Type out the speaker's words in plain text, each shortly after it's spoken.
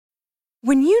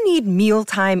When you need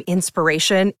mealtime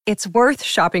inspiration, it's worth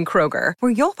shopping Kroger,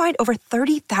 where you'll find over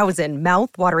 30,000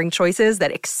 mouth-watering choices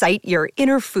that excite your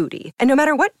inner foodie. And no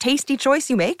matter what tasty choice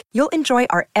you make, you'll enjoy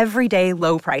our everyday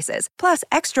low prices, plus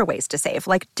extra ways to save,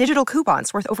 like digital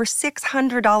coupons worth over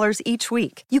 $600 each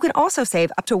week. You can also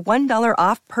save up to $1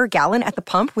 off per gallon at the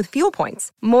pump with fuel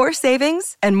points. More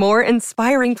savings and more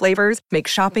inspiring flavors make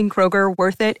shopping Kroger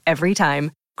worth it every time.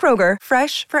 Kroger,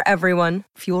 fresh for everyone.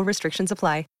 Fuel restrictions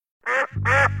apply.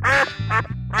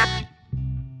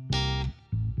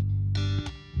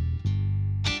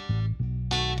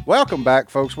 Welcome back,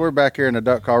 folks. We're back here in the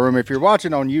duck call room. If you're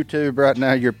watching on YouTube right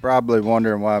now, you're probably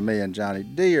wondering why me and Johnny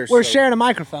D are We're sharing a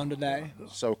microphone today.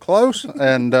 So close.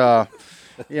 And,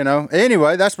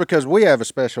 anyway, that's because we have a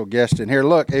special guest in here.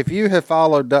 Look, if you have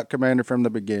followed Duck Commander from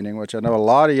the beginning, which I know a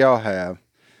lot of y'all have,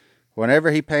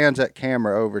 whenever he pans that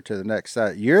camera over to the next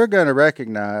side, you're going to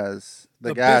recognize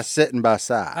the guy sitting by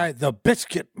side. The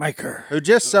biscuit maker. Who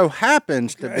just so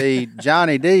happens to be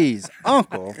Johnny D's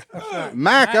uncle,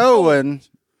 Mac Owen.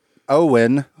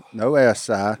 Owen, no S,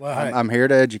 Si. Well, I'm here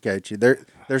to educate you.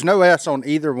 There's no S on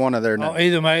either one of their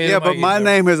names. But my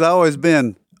name has always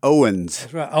been Owens.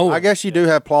 That's right. Owens. I guess you do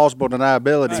have plausible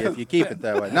deniability if you keep it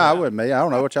that way. No, I wouldn't be. I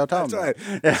don't know what y'all talking about.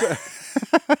 That's right.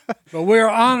 But we're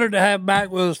honored to have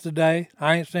Mac with us today.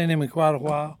 I ain't seen him in quite a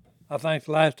while. I think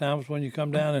the last time was when you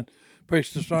come down and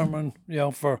preached the sermon,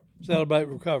 for Celebrate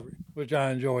Recovery, which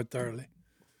I enjoyed thoroughly.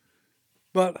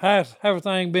 But how's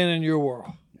everything been in your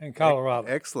world in Colorado?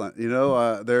 Excellent.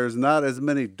 There's not as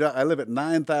many ducks. I live at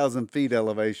 9,000 feet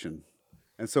elevation.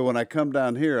 And so when I come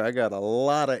down here, I got a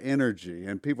lot of energy.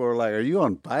 And people are like, are you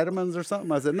on vitamins or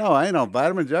something? I said, no, I ain't on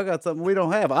vitamins. Y'all got something we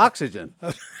don't have, oxygen.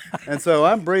 And so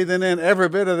I'm breathing in every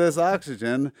bit of this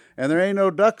oxygen. And there ain't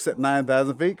no ducks at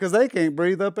 9,000 feet because they can't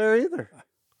breathe up there either.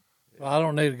 Well, I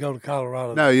don't need to go to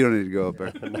Colorado. No, you don't need to go up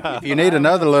there. If you need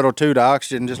another little toot of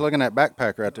oxygen, just look in that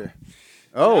backpack right there.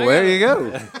 Oh, there you go.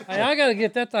 Hey, I got to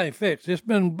get that thing fixed. It's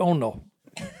been on the...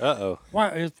 Uh-oh.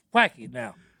 It's wacky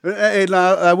now. Hey,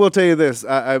 now, I will tell you this.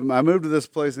 I moved to this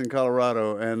place in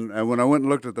Colorado, and when I went and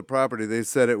looked at the property, they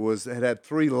said it had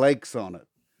 3 lakes on it.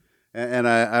 And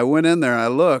I went in there, and I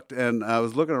looked, and I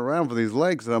was looking around for these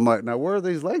lakes, and I'm like, now, where are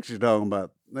these lakes you're talking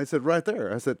about? And they said, right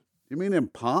there. I said, you mean in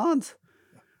ponds?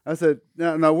 I said,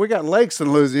 no, we got lakes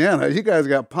in Louisiana. You guys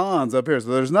got ponds up here. So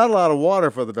there's not a lot of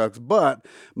water for the ducks. But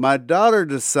my daughter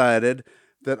decided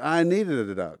that I needed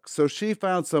a duck. So she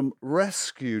found some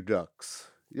rescue ducks.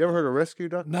 You ever heard of rescue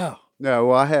ducks? No. No,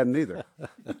 well, I hadn't either.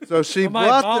 So she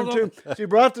brought them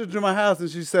to my house, and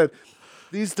she said,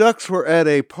 these ducks were at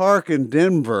a park in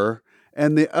Denver,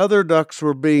 and the other ducks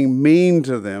were being mean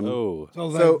to them. Oh.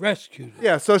 So they rescued them.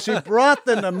 Yeah, so she brought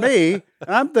them to me, and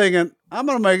I'm thinking, I'm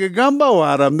going to make a gumbo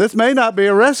out of them. This may not be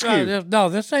a rescue. Right, no,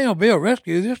 this ain't going to be a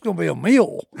rescue. This is going to be a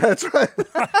meal. That's right.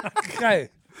 Okay.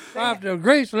 I have to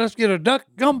agree, so let's get a duck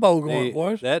gumbo going,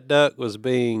 boys. That duck was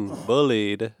being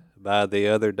bullied by the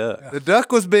other duck. The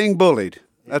duck was being bullied.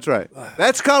 That's right.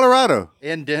 That's Colorado.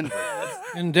 In Denver.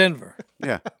 In Denver.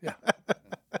 Yeah.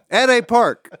 At a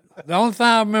park. The only thing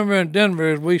I remember in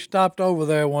Denver is we stopped over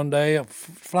there one day,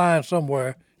 flying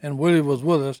somewhere, and Willie was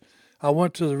with us. I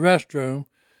went to the restroom,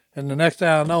 and the next thing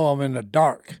I know, I'm in the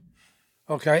dark,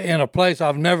 okay, in a place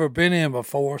I've never been in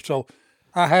before. So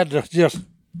I had to just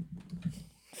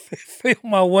feel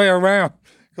my way around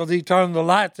because he turned the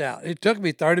lights out. It took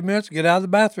me 30 minutes to get out of the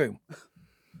bathroom.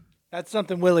 That's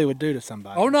something Willie would do to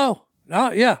somebody. Oh, no.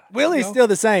 No, yeah. Willie's still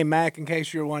the same, Mac, in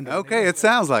case you're wondering. Okay, it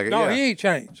sounds like it. No, yeah. he ain't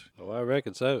changed. Oh, I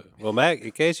reckon so. Well, Mac,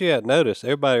 in case you hadn't noticed,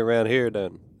 everybody around here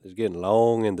is getting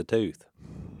long in the tooth.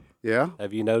 Yeah.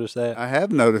 Have you noticed that? I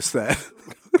have noticed that.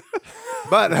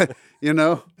 But,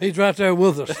 He's right there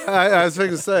with us. I was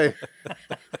fixing to say,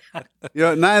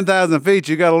 at 9,000 feet,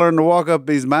 you got to learn to walk up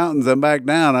these mountains and back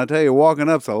down. I tell you, walking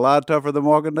up's a lot tougher than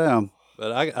walking down.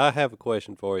 But I have a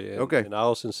question for you. Okay. In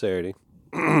all sincerity.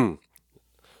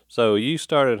 So you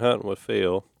started hunting with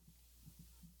Phil,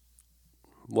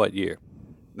 what year?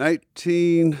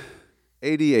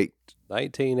 1988.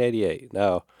 1988.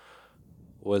 Now,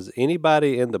 was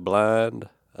anybody in the blind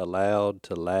allowed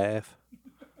to laugh?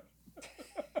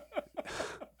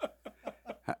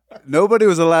 Nobody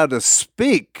was allowed to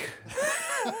speak.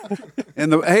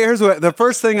 And here's what the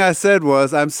first thing I said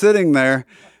was, I'm sitting there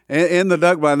in the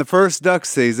duck blind, the first duck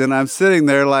season. I'm sitting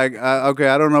there like, okay,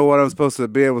 I don't know what I'm supposed to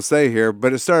be able to say here,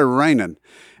 but it started raining.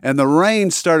 And the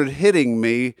rain started hitting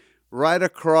me right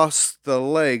across the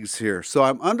legs here. So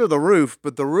I'm under the roof,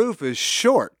 but the roof is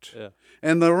short. Yeah.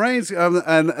 And the rain's,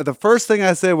 and the first thing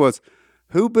I said was,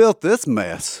 who built this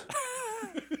mess?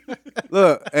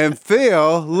 Look, and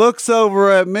Phil looks over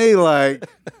at me like,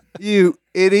 You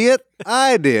idiot.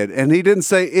 I did. And he didn't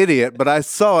say idiot, but I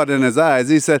saw it in his eyes.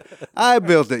 He said, I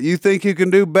built it. You think you can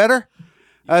do better?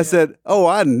 I said, oh,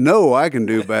 I know I can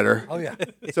do better. Oh, yeah.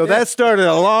 So that started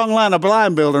a long line of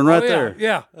blind building right Oh, yeah, there.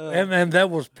 Yeah. And that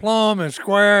was plumb and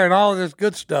square and all this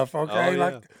good stuff, okay? Oh,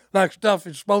 yeah. Like stuff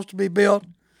is supposed to be built.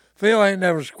 Phil ain't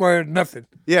never squared nothing.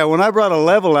 Yeah, when I brought a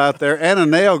level out there and a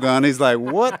nail gun, he's like,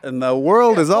 what in the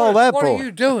world is all that What for? are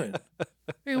you doing?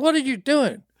 Hey, what are you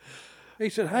doing? He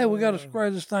said, hey, we got to square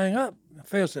this thing up.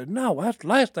 Phil said, no, that's the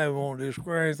last thing we want to do,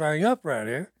 square anything up right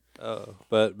here. Oh,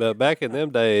 but back in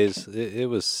them days, it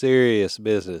was serious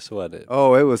business, wasn't it?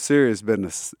 Oh, it was serious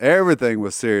business. Everything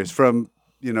was serious from,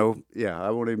 I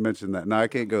won't even mention that. No, I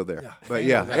can't go there. But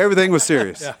yeah, everything was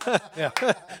serious. Yeah.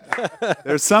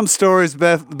 There's some stories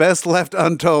best left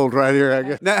untold right here, I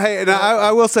guess. Now, hey,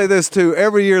 I will say this too.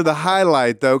 Every year the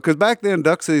highlight, though, because back then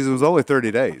duck season was only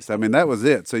 30 days. I mean, that was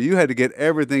it. So you had to get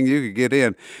everything you could get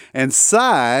in. And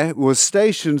Cy was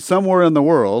stationed somewhere in the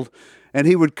world, and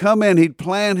he would come in, he'd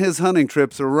plan his hunting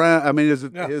trips around,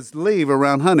 his leave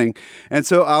around hunting. And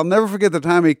so I'll never forget the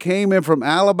time he came in from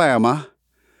Alabama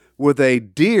with a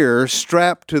deer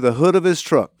strapped to the hood of his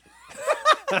truck.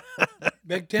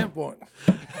 Big 10-point.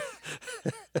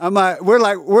 We're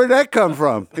like, where'd that come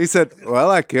from? He said, well,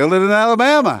 I killed it in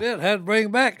Alabama. Yeah, had to bring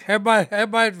it back.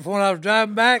 Everybody, when I was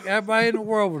driving back, everybody in the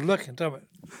world was looking to me.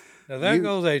 Now, there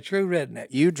goes a true redneck.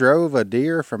 You drove a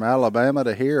deer from Alabama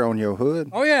to here on your hood?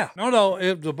 Oh, yeah. No,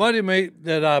 it was a buddy of mine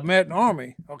that I met in the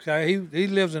Army, okay? He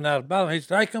lives in Alabama. He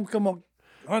said, hey, come on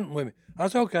hunting with me. I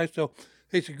said, okay. So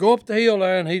he said, go up the hill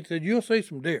there, and he said, you'll see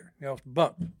some deer, some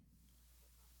bucks.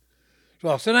 So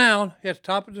I sit down at the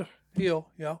top of the hill,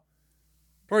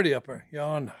 pretty up there,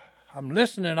 and I'm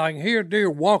listening. I can hear deer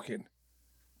walking,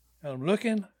 and I'm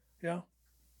looking,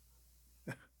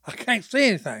 I can't see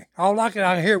anything. All I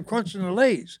can hear them crunching the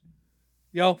leaves.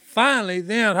 Finally,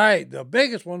 then, hey, the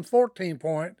biggest one,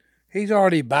 14-point, he's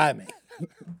already by me.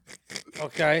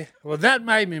 Okay, well, that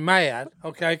made me mad,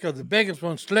 okay, because the biggest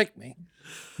one slicked me.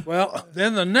 Well,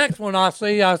 then the next one I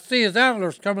see his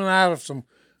antlers coming out of some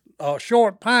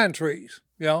short pine trees,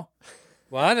 Well,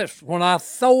 when I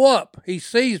throw up, he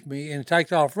sees me and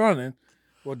takes off running.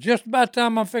 Well, just about the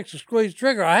time I fixed to squeeze the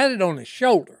trigger, I had it on his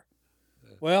shoulder.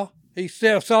 Well, he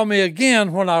saw me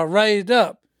again when I raised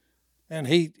up, and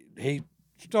he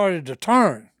started to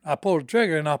turn. I pulled the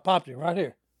trigger, and I popped him right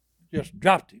here. Just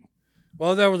dropped him.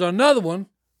 Well, there was another one,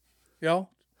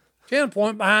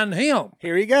 10-point behind him.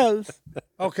 Here he goes.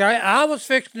 Okay, I was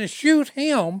fixing to shoot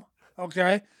him,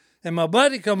 okay, and my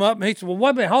buddy come up, and he said, well,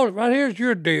 wait a minute, hold it, right here's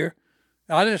your deer.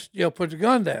 I just, put the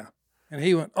gun down. And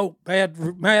he went, oh, bad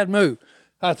move.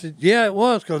 I said, yeah, it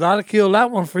was, because I'd have killed that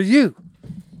one for you.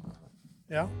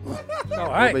 So,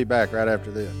 We'll be back right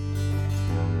after this.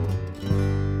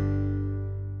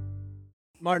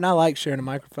 Martin, I like sharing a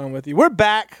microphone with you. We're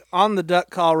back on the Duck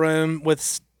Call Room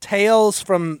with tales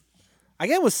from, I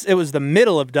guess it was the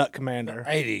middle of Duck Commander.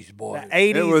 80s, boy. The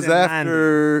 80s It was and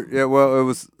after, it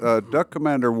was Duck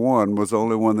Commander 1 was the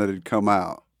only one that had come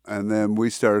out. And then we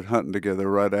started hunting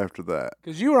together right after that.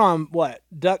 Because you were on, what,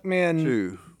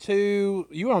 Duckman 2.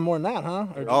 You were on more than that, huh?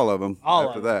 Or All of them All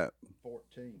after of them. that.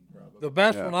 The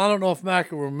best one, I don't know if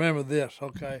Mac will remember this,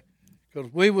 okay?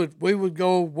 Because we would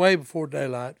go way before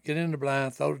daylight, get in the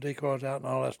blind, throw the decoys out and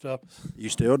all that stuff. You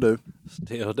still do.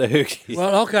 Still do.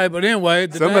 Well, okay, but anyway.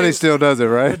 Somebody still does it, The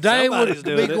right? day Somebody's would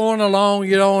doing be it. going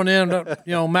along, and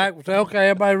then, Mac would say, okay,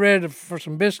 everybody ready for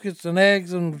some biscuits and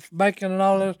eggs and bacon and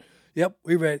all this? Yep,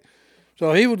 we ready.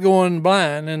 So he would go in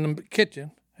blind in the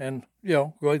kitchen and,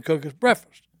 go ahead and cook his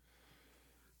breakfast.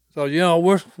 So,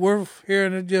 we're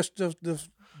hearing it just the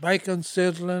bacon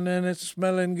sizzling and it's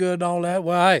smelling good and all that.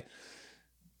 Well, hey,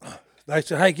 they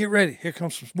said, hey, get ready. Here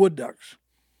comes some wood ducks.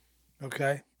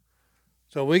 Okay.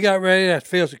 So we got ready. That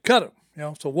Phil said, cut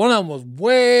them. So one of them was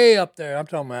way up there. I'm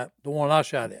talking about the one I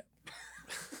shot at.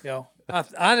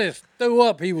 I just threw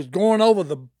up. He was going over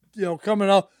the, coming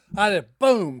off. I just,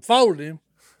 boom, folded him.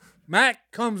 Mac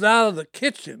comes out of the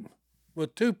kitchen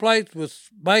with 2 plates with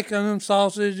bacon and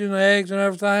sausage and eggs and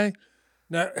everything.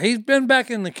 Now, he's been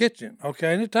back in the kitchen,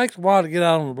 okay, and it takes a while to get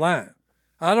out on the blind.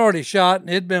 I'd already shot, and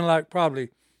it'd been like probably,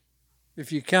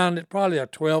 if you count it, probably a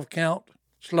 12 count,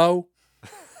 slow.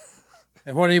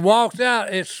 And when he walks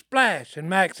out, it splashed, and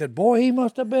Mac said, boy, he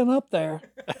must have been up there.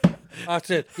 I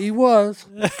said, he was.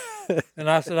 And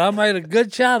I said, I made a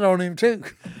good shot on him, too.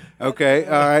 Okay,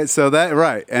 all right, so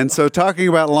right. And so talking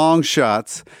about long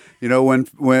shots,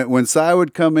 when Cy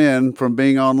would come in from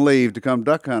being on leave to come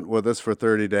duck hunt with us for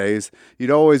 30 days,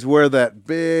 he'd always wear that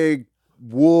big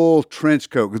wool trench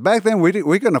coat. Because back then we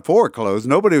couldn't afford clothes.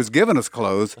 Nobody was giving us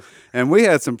clothes, and we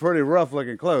had some pretty rough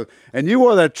looking clothes. And you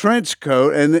wore that trench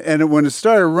coat, and when it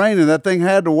started raining, that thing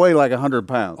had to weigh like 100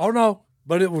 pounds. Oh no,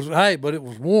 but it was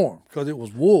warm because it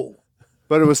was wool.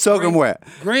 But it was soaking wet.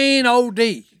 Green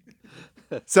OD.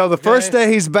 So the first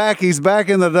day he's back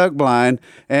in the duck blind,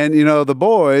 and the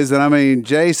boys, and I mean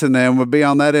Jason and them would be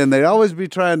on that end. They'd always be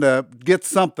trying to get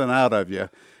something out of you.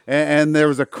 And there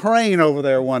was a crane over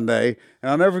there one day,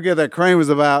 and I'll never forget that crane was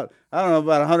about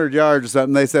 100 yards or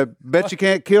something. They said, "Bet you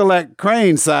can't kill that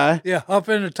crane, Si." Yeah, up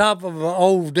in the top of an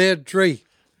old dead tree.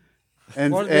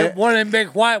 And One of them big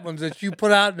white ones that you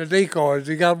put out in the decoys.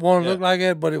 You got one that looked like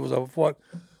that, but it was a what?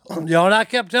 And I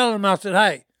kept telling them, I said,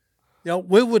 "Hey,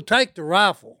 we would take the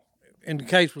rifle in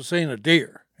case we seen a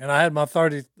deer." And I had my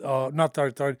 30, not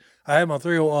 30, I had my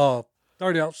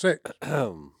 30-06.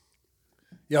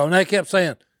 And they kept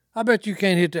saying, "I bet you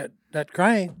can't hit that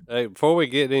crane." Hey, before we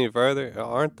get any further,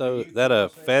 aren't that a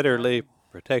federally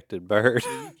protected bird?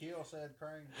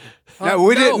 No,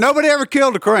 we didn't. Nobody ever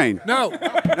killed a crane. No.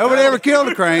 Nobody ever killed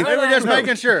a crane. They were just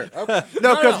making sure. Okay.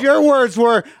 No, because your words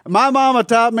were, "My mama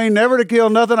taught me never to kill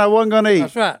nothing I wasn't going to eat."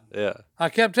 That's right. Yeah. I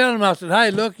kept telling them, I said, "Hey,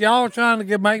 look, y'all are trying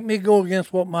to make me go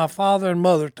against what my father and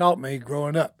mother taught me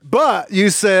growing up." But you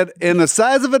said in the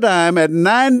size of a dime at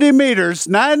 90 meters,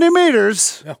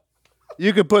 Yeah.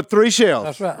 you could put 3 shells.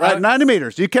 That's right. Right, 90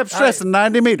 meters. You kept stressing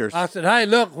 90 meters. I said, "Hey,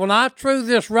 look, when I threw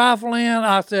this rifle in,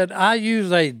 I said, I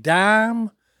use a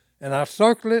dime and I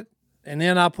circle it, and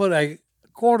then I put a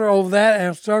quarter over that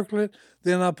and circle it.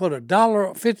 Then I put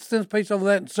 $1, 50-cent piece over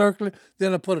that and circle it.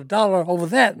 Then I put $1 over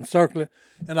that and circle it."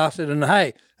 And I said, "And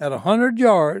hey, at 100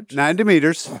 yards, 90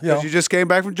 meters, because Yeah. you just came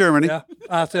back from Germany. yeah,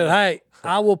 I said, hey,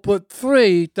 I will put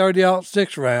 3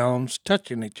 30-06 rounds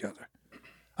touching each other."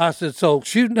 I said, "So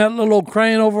shooting that little old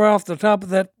crane over off the top of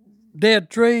that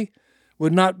dead tree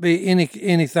would not be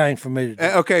anything for me to do."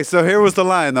 Okay, so here was the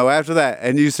line, though, after that.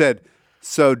 And you said,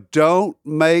 "So don't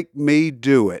make me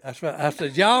do it." That's right. I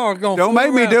said, "Y'all are going to Don't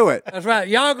make me do it. That's right.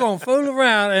 Y'all going to fool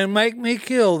around and make me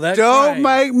kill that Don't crane.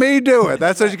 make me do it.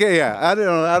 That's what you get. Yeah, I don't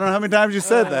know how many times you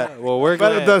said that. Well, we're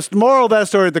But glad. the moral of that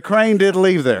story, the crane did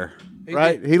leave there,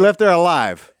 right? He left there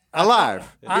alive. He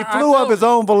I flew of told his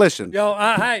own volition. But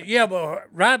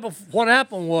right before what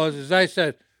happened was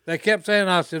they kept saying,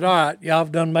 I said, "All right, y'all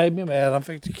have done made me mad. I'm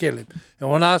fixing to kill him." And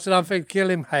when I said I'm fixing to kill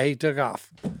him, hey, he took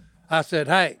off. I said,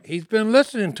 "Hey, he's been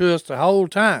listening to us the whole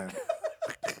time."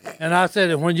 And I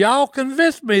said, "And when y'all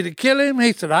convinced me to kill him,"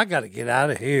 he said, "I got to get out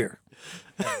of here."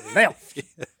 And left.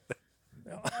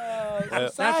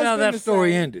 That's how that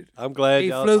story ended. I'm glad He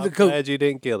y'all. flew the I'm coop. glad you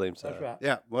didn't kill him, sir. Right.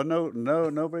 Yeah, well,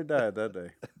 nobody died that day.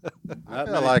 I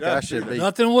feel like I should be.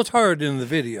 Nothing was heard in the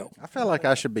video. I feel like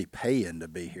I should be paying to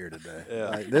be here today. Yeah.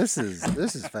 Like this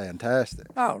is fantastic.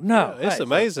 Oh no! It's Hey,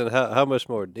 amazing how much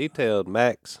more detailed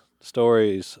Mac's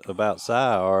stories about Si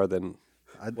are than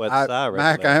what Si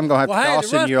Mac, I am going to Well, have hey, to the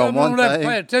caution rest you of on them one don't have to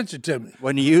pay thing. attention to me.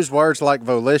 When you use words like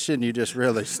volition, you just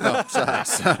really stump Si.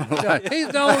 So, like, He's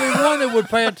the only one that would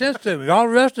pay attention to me. All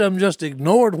the rest of them just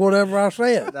ignored whatever I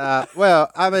said. well,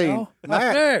 I mean, No, Mac,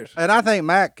 upstairs. and I think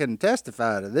Mac can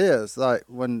testify to this. Like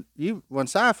when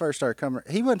Si first started coming,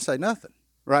 he wouldn't say nothing.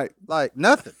 Right. Like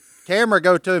nothing. Camera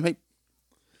go to him.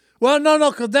 Well,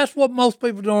 no, because that's what most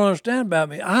people don't understand about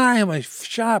me. I am a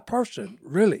shy person,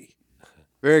 really.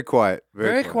 Very quiet.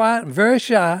 Very quiet and very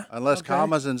shy. Unless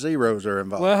commas and zeros are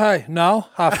involved. Well, hey, no,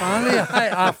 I finally,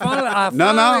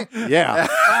 Yeah.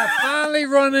 I finally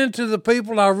run into the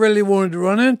people I really wanted to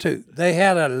run into. They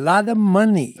had a lot of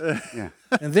money. Yeah.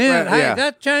 And then, Right, yeah.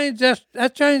 that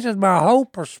changes my whole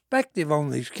perspective on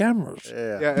these cameras.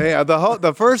 Yeah.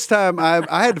 The first time I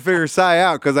had to figure Si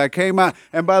out because I came out.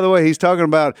 And by the way, he's talking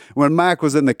about when Mike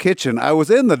was in the kitchen. I was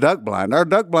in the duck blind. Our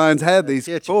duck blinds had these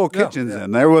full kitchens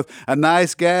in there with a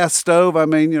nice gas stove. I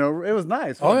mean, it was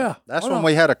nice. Oh yeah, That's when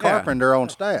we had a carpenter on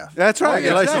staff. That's right.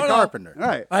 Regulation No. carpenter.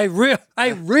 Right. a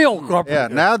real carpenter. Yeah,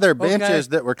 now they're benches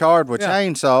that were carved with Yeah.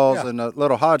 chainsaws Yeah. and a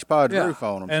little hodgepodge Yeah. roof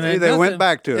on them. And See, they went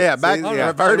back to it. Yeah, back- See, oh, yeah.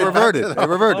 reverted. They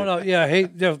reverted. Oh no, yeah.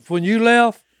 When you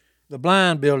left, the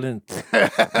blind building,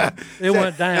 it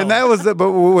went down. And that was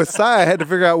but with Si, I had to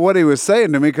figure out what he was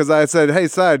saying to me because I said, "Hey,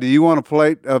 Si, do you want a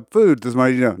plate of food this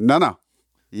morning?" No.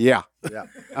 Yeah.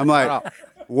 I'm like,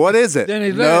 what is it? Then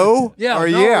he no? Yeah. Or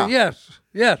no, yeah?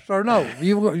 Yes or no. Do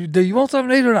you want something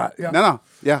to eat or not? Yeah. No.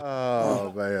 Yeah.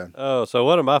 Oh man. Oh, so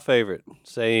one of my favorite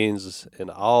scenes in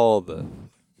all the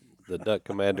Duck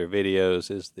Commander videos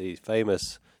is the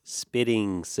famous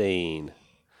spitting scene,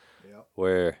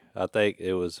 where I think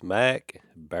it was Mac,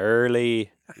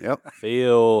 Burley, Yep.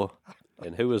 Phil,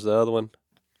 and who was the other one?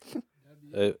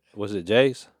 Was it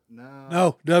Jace?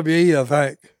 No, W.E. I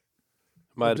think.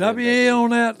 Might have been W.E. on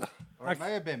that. Or it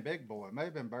may have been Big Boy. It may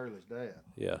have been Burley's dad.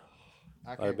 Yeah, I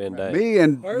might can't have been remember.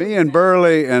 Dave. Me and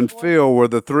Burley and Phil were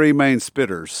the three main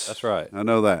spitters. That's right. I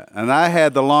know that. And I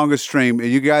had the longest stream.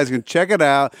 You guys can check it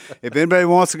out. If anybody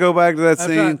wants to go back to that That's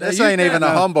scene. right. This You ain't even a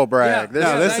can't- humble brag.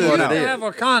 Yeah, This is what you it is. have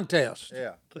a contest.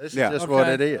 Yeah, this Yeah. is just what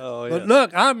Okay. it is. Oh, yeah. But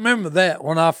look, I remember that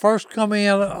when I first come in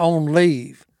on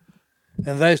leave,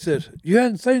 and they said, "You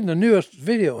hadn't seen the newest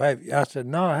video, have you?" I said,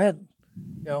 "No, I hadn't."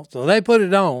 So they put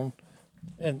it on,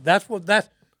 and they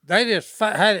just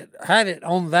had it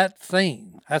on that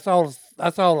scene. That's all I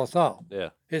saw. Yeah.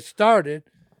 It started,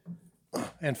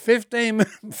 and 15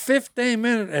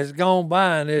 minutes has gone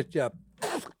by, and it's just.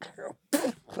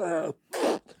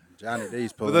 Johnny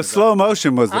D's pulling The it slow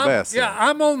motion was the best. Yeah,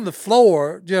 I'm on the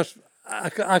floor.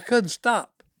 I couldn't stop.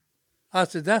 I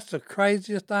said, "That's the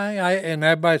craziest thing." And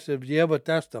everybody said, "Yeah, but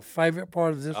that's the favorite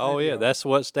part of this." Oh video." yeah, that's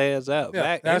what stands out. Yeah,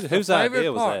 Back, that's the whose favorite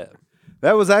idea was part. that?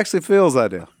 That was actually Phil's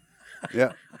idea.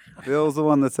 Yeah. Phil's the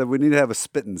one that said we need to have a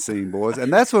spitting scene, boys.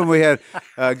 And that's when we had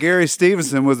Gary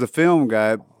Stevenson was the film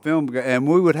guy, and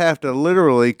we would have to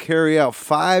literally carry out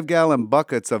 5-gallon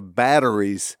buckets of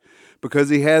batteries because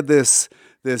he had this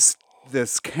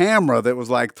camera that was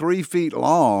like 3 feet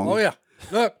long. Oh yeah,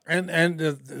 look, and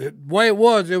the way it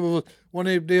was one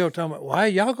of the deals talking about, "Well, hey,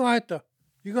 you're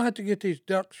gonna have to get these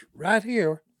ducks right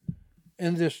here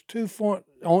in this 2-foot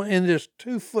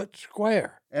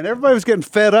square." And everybody was getting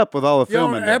fed up with all the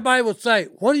filming. Everybody would say,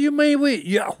 "What do you mean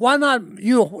why not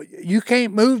you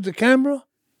can't move the camera?"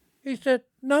 He said,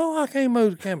 "No, I can't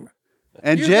move the camera."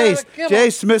 And You Jace, gotta kill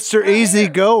 'em. Mr.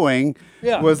 Easygoing,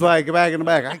 Yeah. was like back in the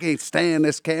back. I can't stand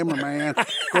this cameraman. Of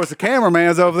course, the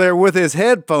cameraman's over there with his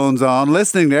headphones on,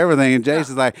 listening to everything. And Jace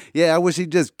is like, "Yeah, I wish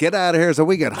he'd just get out of here so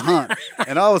we could hunt."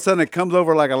 And all of a sudden, it comes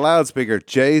over like a loudspeaker.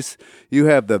 "Jace, you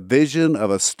have the vision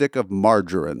of a stick of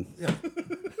margarine."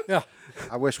 Yeah.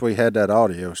 I wish we had that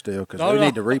audio still because Oh, we no.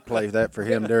 need to replay that for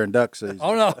him during duck season.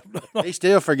 Oh no. He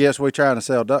still forgets we trying to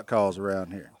sell duck calls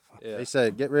around here. He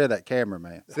said, "Get rid of that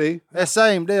cameraman." See? That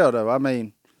same deal, though. I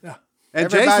mean, And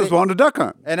Jace Everybody- was wanting to duck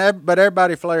hunt. but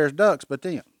everybody flares ducks, but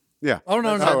them. Yeah. Oh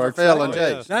no, Except no. for Phil and Oh, yeah.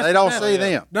 Jace. That's They the don't best. see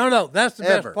them. No, that's the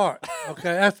Ever. best part.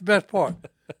 Okay, that's the best part.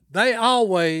 They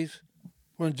always,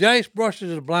 when Jace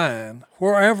brushes the blind,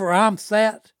 wherever I'm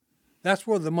sat, that's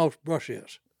where the most brush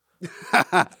is.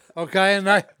 Okay, and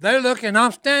they look, and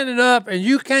I'm standing up, and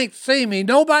you can't see me.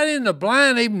 Nobody in the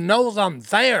blind even knows I'm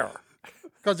there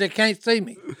because they can't see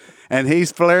me. And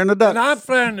he's flaring the ducks. And I'm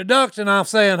flaring the ducks, and I'm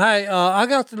saying, "Hey, I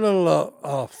got the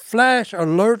little flash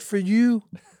alert for you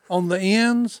on the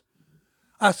ends."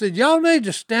 I said, "Y'all need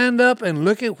to stand up and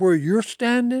look at where you're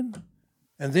standing,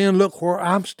 and then look where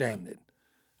I'm standing."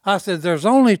 I said, "There's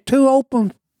only 2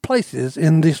 open places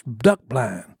in this duck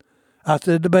blind." I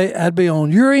said, "I'd be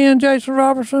on your end, Jason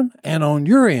Robertson, and on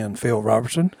your end, Phil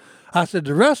Robertson." I said,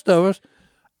 "The rest of us,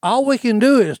 all we can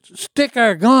do is stick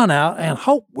our gun out and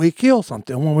hope we kill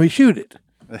something when we shoot it."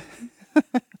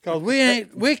 Because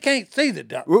we can't see the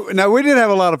duck. Now, we did have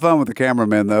a lot of fun with the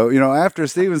cameraman, though. After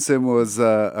Stevenson was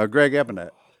Greg Epinet.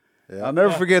 I'll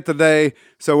never forget the day.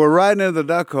 So we're riding into the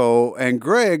duck hole, and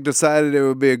Greg decided it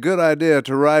would be a good idea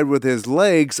to ride with his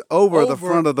legs over the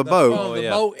front of the boat. Front of the yeah.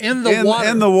 boat in the water.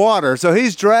 In the water. So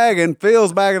he's dragging,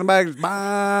 Phil's back in the back,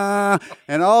 bah,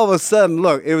 and all of a sudden,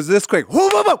 look, it was this quick.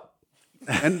 Whoop, whoop, whoop,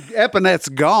 and Epinet's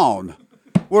gone.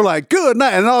 We're like, "Good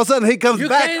night." And all of a sudden, he comes You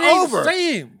back can't even over.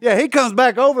 see him. Yeah, he comes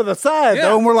back over the side, Yeah.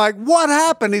 though, and we're like, "What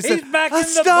happened?" He said, back "A in the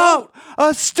stump,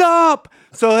 a stump."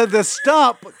 So the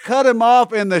stump cut him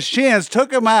off in the shins,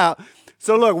 took him out.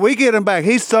 So look, we get him back.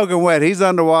 He's soaking wet. He's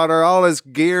underwater. All his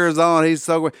gear is on. He's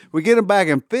soaking wet. We get him back,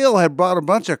 and Phil had brought a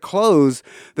bunch of clothes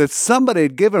that somebody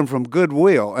had given from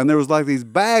Goodwill, and there was like these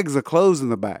bags of clothes in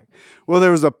the back. Well,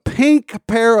 there was a pink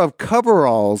pair of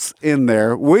coveralls in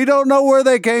there. We don't know where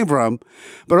they came from,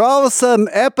 but all of a sudden,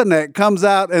 Epinet comes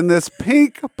out in this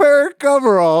pink pair of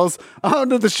coveralls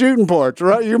onto the shooting porch,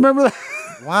 right? You remember that?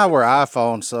 Why were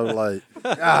iPhones so late?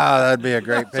 That'd be a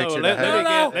great picture So to let,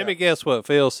 have. let me guess what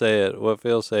Phil said. What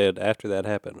Phil said after that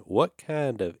happened. What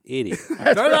kind of idiot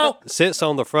No. sits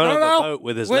on the front of No. a boat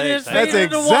with his With legs his hanging? That's feet in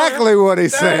the exactly water. what he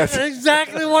That's said.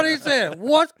 exactly what he said.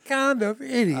 What kind of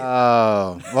idiot?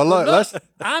 Oh, well, look, let's.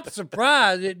 I'm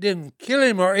surprised it didn't kill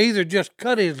him or either just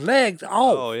cut his legs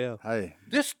off. Oh yeah. Hey,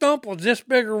 This stump was this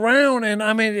big around, and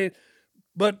I mean,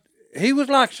 but he was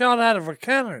like shot out of a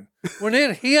cannon. When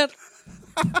it hit,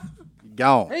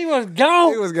 gone. he was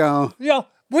gone. He was gone. Yeah,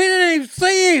 we didn't even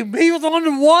see him. He was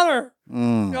underwater.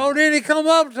 Then he come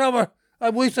up and told me,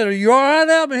 we said, "Are you all right,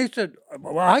 Alvin?" He said,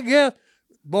 "Well, I guess."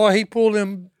 Boy, he pulled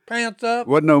him pants up.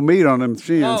 Wasn't no meat on them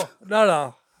shins. Oh,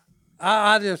 no.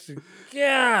 I just,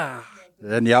 yeah.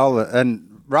 And y'all and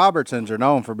Robertsons are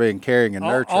known for being caring and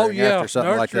nurturing after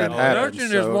something like that happens.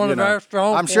 Nurturing is one of our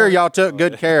strong I'm sure points. y'all took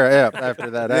good care of Ep after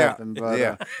that happened.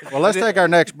 But, well, let's take our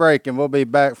next break, and we'll be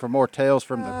back for more tales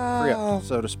from the crypt,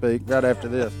 so to speak, right after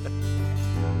this.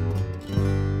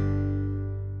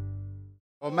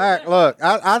 Well, Mac, look,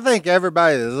 I think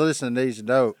everybody that's listening needs to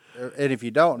know, and if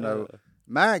you don't know,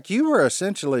 Mac, you were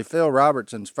essentially Phil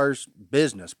Robertson's first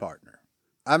business partner.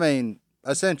 I mean,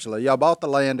 essentially, y'all bought the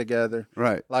land together.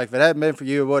 Right. Like, if it hadn't been for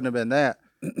you, it wouldn't have been that.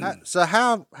 So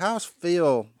how's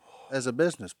Phil as a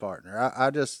business partner? I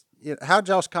just, how'd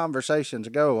y'all's conversations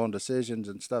go on decisions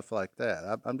and stuff like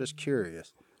that? I'm just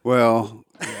curious. Well,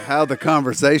 how the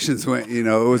conversations went, it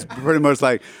was pretty much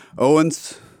like,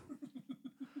 Owens,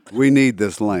 we need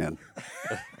this land.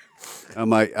 I'm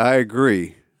like, I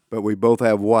agree, but we both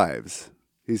have wives.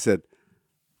 He said,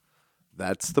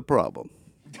 that's the problem.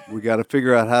 We got to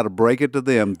figure out how to break it to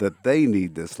them that they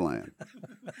need this land.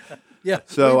 Yeah.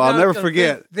 So I'll never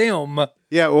forget them.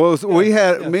 Yeah. Well, we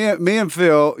had me and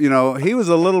Phil. He was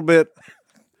a little bit.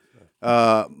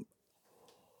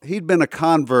 He'd been a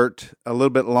convert a little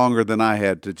bit longer than I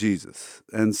had to Jesus,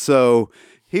 and so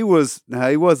he was. Now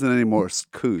he wasn't any more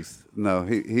couth. No,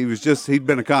 he was just. He'd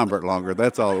been a convert longer.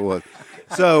 That's all it was.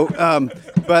 So,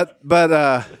 but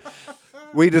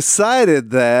we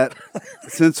decided that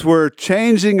since we're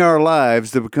changing our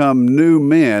lives to become new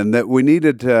men, that we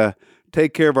needed to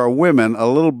take care of our women a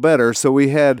little better. So we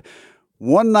had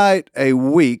one night a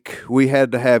week, we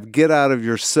had to have get out of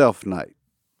yourself night.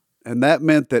 And that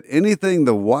meant that anything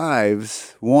the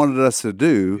wives wanted us to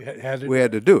do, we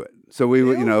had to do it. So we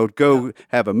would, go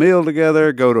have a meal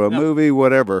together, go to a movie,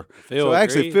 whatever.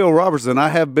 Actually, Phil Robertson, I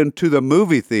have been to the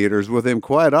movie theaters with him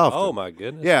quite often. Oh my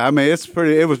goodness! Yeah, I mean it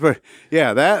was pretty.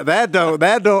 Yeah, that don't.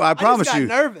 I promise I just got you.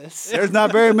 nervous. There's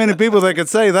not very many people that can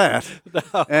say that.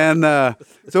 No. And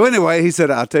so anyway, he said,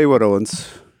 "I'll tell you what, Owens.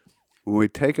 When we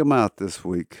take them out this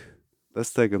week,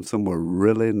 let's take them somewhere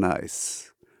really nice."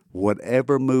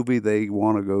 Whatever movie they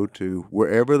want to go to,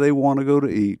 wherever they want to go to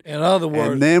eat. In other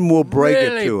words, and then we'll break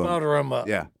really it to them. Butter them up.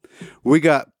 Yeah. We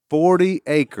got 40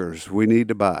 acres we need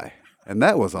to buy. And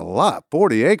that was a lot.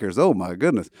 40 acres. Oh, my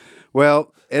goodness.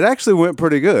 Well, it actually went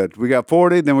pretty good. We got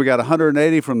 40, then we got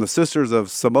 180 from the Sisters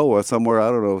of Samoa somewhere, I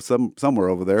don't know, somewhere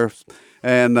over there.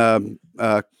 And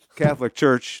Catholic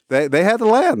Church, they had the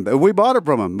land. We bought it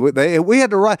from them. We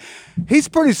had to write. He's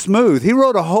pretty smooth. He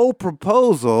wrote a whole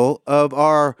proposal of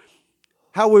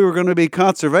how we were going to be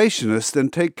conservationists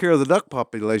and take care of the duck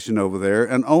population over there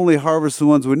and only harvest the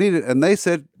ones we needed. And they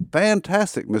said,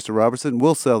 fantastic, Mr. Robertson,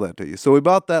 we'll sell that to you. So we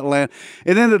bought that land.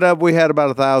 It ended up, we had about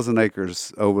 1,000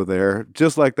 acres over there,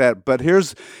 just like that. But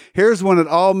here's when it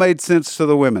all made sense to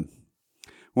the women.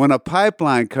 When a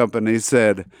pipeline company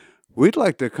said, we'd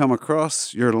like to come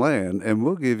across your land and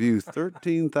we'll give you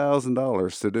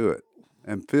 $13,000 to do it.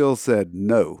 And Phil said,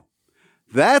 no.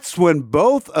 That's when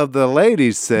both of the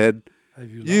ladies said,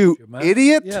 you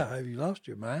idiot. Yeah, have you lost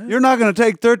your mind? You're not going to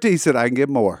take 13. He said, I can get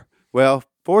more. Well,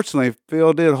 fortunately,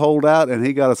 Phil did hold out and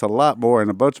he got us a lot more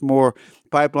and a bunch more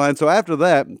pipeline. So after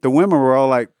that, the women were all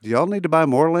like, do y'all need to buy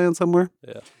more land somewhere?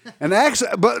 Yeah. And actually,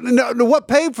 but no, what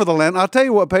paid for the land? I'll tell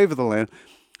you what paid for the land.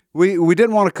 We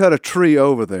didn't want to cut a tree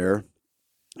over there,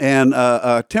 and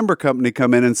a timber company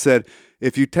come in and said,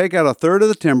 if you take out a third of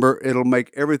the timber, it'll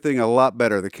make everything a lot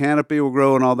better. The canopy will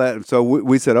grow and all that. And so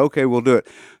we said, okay, we'll do it.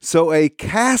 So a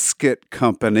casket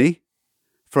company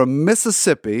from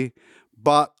Mississippi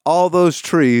bought all those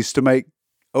trees to make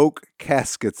oak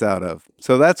caskets out of.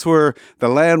 So that's where the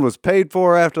land was paid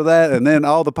for after that, and then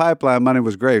all the pipeline money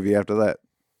was gravy after that.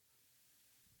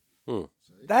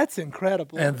 That's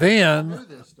incredible. And then,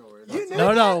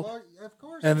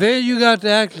 and then you got to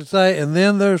actually say, and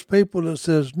then there's people that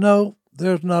says, no,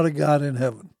 there's not a God in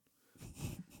heaven.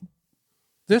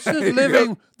 This is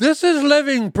living. This is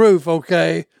living proof,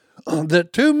 okay,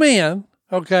 that two men,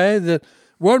 okay, that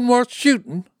weren't worth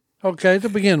shooting, okay, to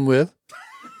begin with.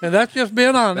 And that's just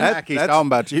being honest. He's talking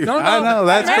about you. No, I know,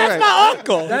 that's correct. my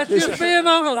uncle. That's just being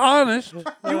honest.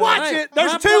 You watch it.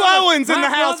 There's two Owens in the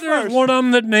house first. One of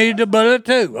them that need a bullet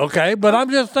too. Okay, but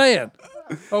I'm just saying.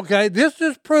 Okay, this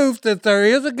is proof that there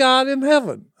is a God in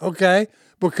heaven. Okay,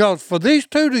 because for these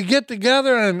two to get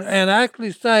together and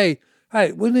actually say,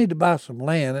 "Hey, we need to buy some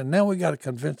land," and now we got to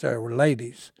convince our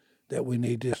ladies that we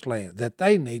need this land, that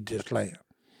they need this land.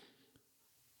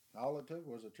 All it took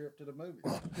was a trip to the movie.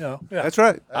 Yeah. That's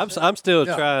right. I'm still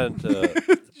trying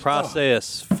to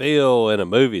process Phil in a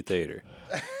movie theater.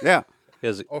 Yeah.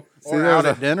 Because or out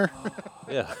at dinner.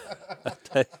 yeah,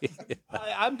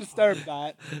 I'm disturbed by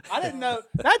it. I didn't know.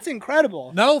 That's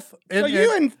incredible. No, So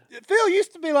you and Phil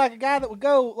used to be like a guy that would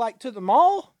go like to the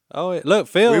mall. Oh, yeah. Look,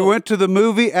 Phil. We went to the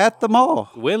movie at the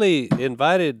mall. Willie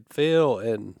invited Phil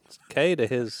and Kay to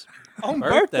his On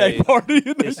birthday party.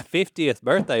 his 50th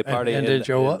birthday party, and did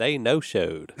show up? they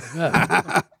no-showed.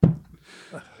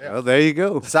 Well, there you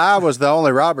go. Si was the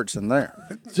only Robertson there.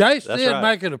 Jace That's did right.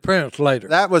 make an appearance later.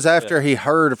 That was after he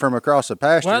heard from across the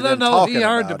pasture. Well, I them don't know. talking He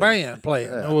heard the about it. band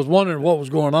playing. I was wondering what was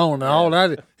going on and all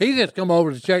that. He just come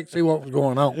over to check to see what was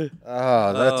going on.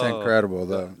 Oh, that's incredible,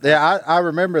 though. Yeah, I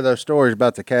remember those stories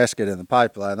about the casket in the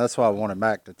pipeline. That's why I wanted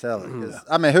Mac to tell it. 'Cause,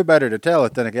 I mean, who better to tell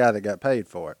it than a guy that got paid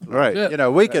for it? Right. Yeah. You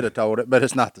know, we could have told it, but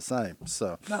it's not the same.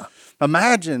 So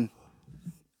imagine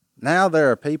now there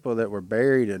are people that were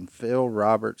buried in Phil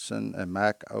Robertson and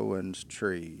Mac Owens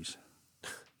trees.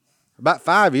 About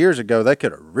 5 years ago, they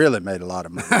could have really made a lot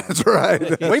of money. That's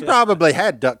right. We probably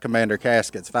had Duck Commander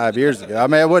caskets 5 years ago. I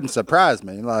mean, it wouldn't surprise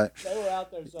me. Like, They were out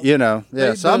there. you know,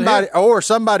 yeah, But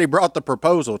somebody brought the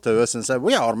proposal to us and said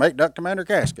we ought to make Duck Commander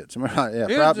caskets. And we're like, yeah,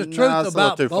 Here's probably the truth no, it's a little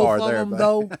about too both far of there, them, but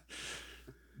though.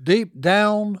 Deep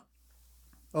down,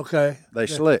 okay. they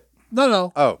slick.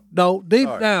 No. Oh. No, deep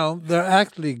Sorry. down, they're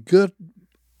actually good,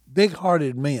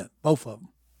 big-hearted men, both of them.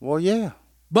 Well, yeah.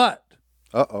 But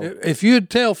Uh-oh. if you'd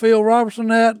tell Phil Robertson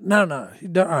that, no,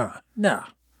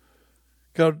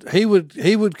 because he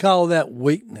would call that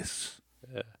weakness.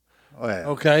 Oh, yeah.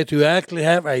 Okay, to actually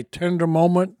have a tender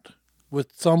moment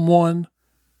with someone.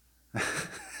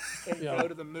 Go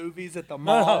to the movies at the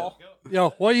mall. Yo,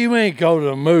 what do you mean go to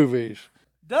the movies?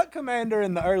 Duck Commander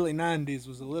in the early '90s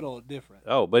was a little different.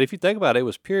 Oh, but if you think about it, it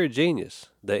was pure genius.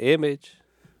 The image,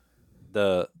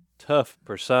 the tough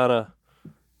persona,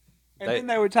 And then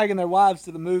they were taking their wives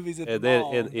to the movies at and the then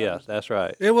mall. yeah, that's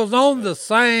right. It was on the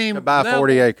same To buy level.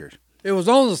 40 acres. It was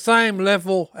on the same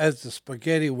level as the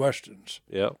spaghetti westerns.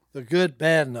 Yep. The good,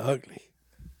 bad, and the ugly.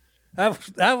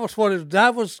 That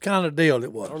was kind of deal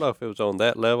it was. I don't know if it was on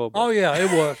that level. But Oh yeah,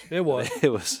 it was. It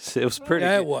was. it was pretty.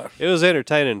 Yeah, it good. was. It was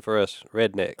entertaining for us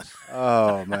rednecks.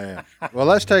 Oh, man. Well,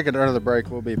 let's take another break.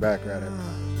 We'll be back right after this.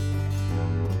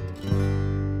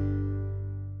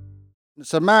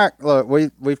 So, Mike, look,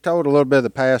 we've told a little bit of the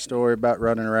past story about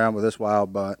running around with this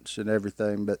wild bunch and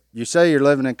everything, but you say you're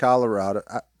living in Colorado.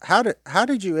 How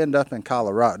did you end up in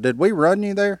Colorado? Did we run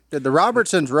you there? Did the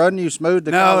Robertsons run you smooth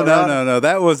to Colorado? No.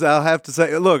 That was, I'll have to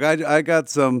say, look, I got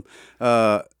some,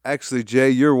 actually,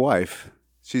 Jay, your wife,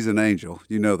 she's an angel.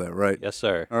 You know that, right? Yes,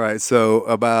 sir. All right. So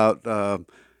about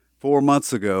 4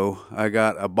 months ago, I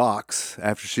got a box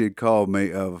after she had called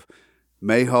me of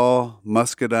Mayhaw,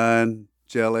 muscadine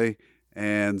jelly,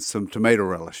 and some tomato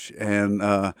relish. And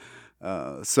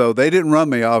so they didn't run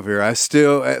me off here. I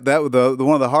still, that was the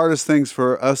one of the hardest things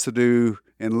for us to do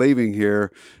in leaving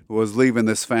here was leaving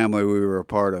this family we were a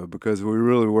part of, because we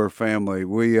really were family.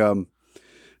 We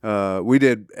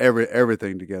did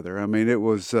everything together. I mean, it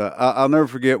was, I'll never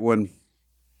forget when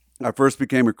I first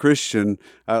became a Christian.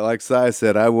 Like Si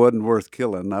said, I wasn't worth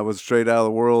killing. I was straight out of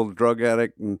the world, drug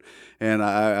addict, and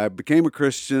I became a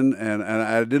Christian, and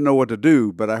I didn't know what to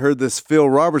do. But I heard this Phil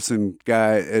Robertson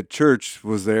guy at church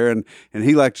was there, and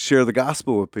he liked to share the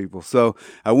gospel with people. So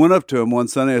I went up to him one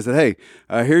Sunday. I said, "Hey,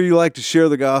 I hear you like to share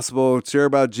the gospel, share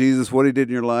about Jesus, what he did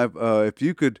in your life. If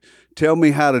you could tell me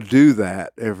how to do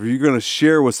that, if you're going to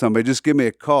share with somebody, just give me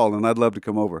a call, and I'd love to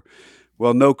come over."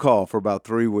 Well, no call for about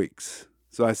 3 weeks.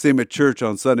 So I see him at church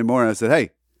on Sunday morning. I said, "Hey,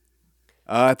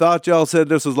 I thought y'all said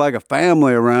this was like a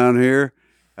family around here.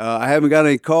 I haven't got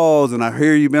any calls, and I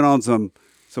hear you've been on some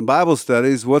Bible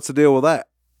studies. What's the deal with that?"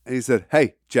 And he said,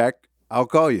 "Hey, Jack, I'll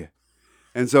call you."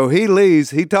 And so he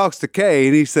leaves. He talks to Kay,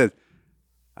 and he said,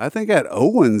 "I think that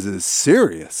Owens is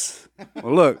serious."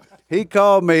 Well, look, he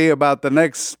called me about the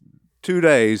next 2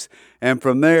 days, and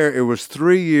from there it was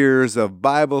 3 years of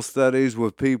Bible studies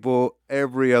with people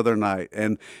every other night.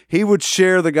 And he would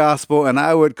share the gospel, and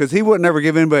I would, because he wouldn't ever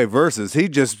give anybody verses.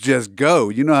 He'd just go.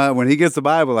 You know how when he gets the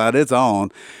Bible out, it's on.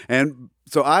 And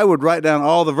so I would write down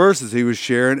all the verses he was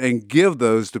sharing and give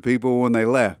those to people when they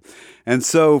left. And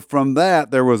so from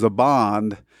that, there was a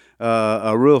bond,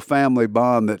 a real family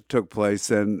bond that took place,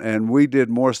 and we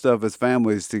did more stuff as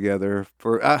families together.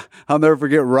 I'll never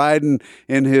forget riding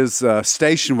in his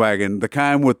station wagon, the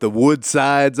kind with the wood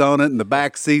sides on it and the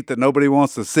back seat that nobody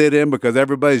wants to sit in because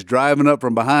everybody's driving up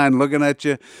from behind looking at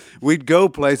you. We'd go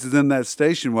places in that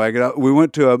station wagon. We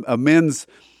went to a men's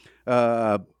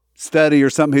study or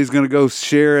something he's going to go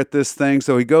share at this thing.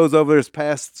 So he goes over, it's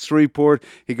past Shreveport.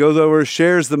 He goes over,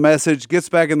 shares the message, gets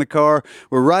back in the car.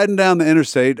 We're riding down the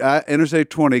interstate,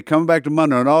 Interstate 20, coming back to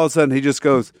Monroe, and all of a sudden he just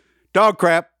goes, "Dog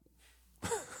crap."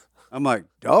 I'm like,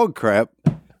 "Dog crap?"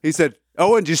 He said,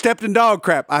 Owen, you stepped in dog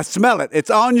crap. I smell it. It's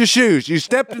on your shoes. You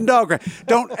stepped in dog crap.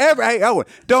 Hey, Owen,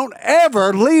 don't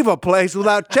ever leave a place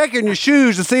without checking your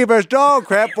shoes to see if there's dog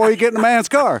crap before you get in a man's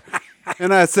car.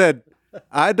 And I said,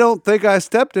 I don't think I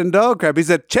stepped in dog crap. He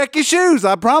said, check your shoes.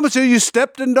 I promise you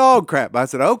stepped in dog crap. I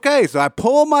said, okay. So I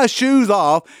pull my shoes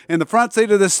off in the front seat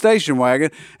of this station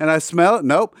wagon, and I smell it.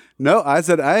 Nope. No. I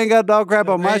said, I ain't got dog crap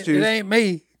on my shoes. It ain't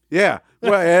me. Yeah.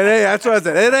 Well, that's what I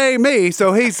said. It ain't me.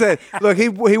 So he said, look, he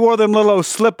wore them little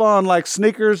slip-on like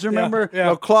sneakers, remember? Yeah.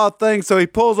 Little cloth thing. So he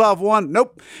pulls off one.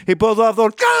 Nope. He pulls off the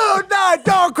one. Oh, no,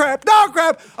 dog crap, dog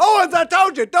crap. Owens, I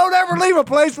told you, don't ever leave a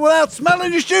place without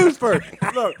smelling your shoes first.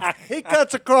 Look, he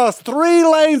cuts across 3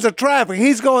 lanes of traffic.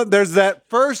 He's going, there's that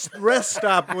first rest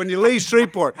stop when you leave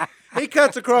Shreveport. He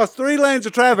cuts across 3 lanes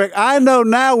of traffic. I know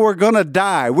now we're going to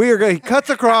die. He cuts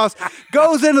across,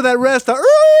 goes into that rest stop.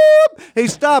 He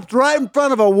stops right in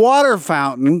front of a water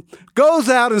fountain, goes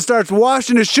out and starts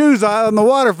washing his shoes out on the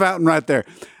water fountain right there.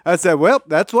 I said, well,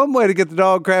 that's one way to get the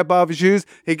dog crap off his shoes.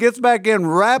 He gets back in,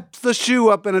 wraps the shoe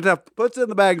up in a towel, puts it in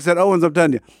the bag and said, Owens, I'm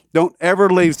telling you, don't ever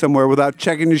leave somewhere without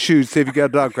checking your shoes, see if you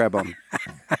got dog crap on them.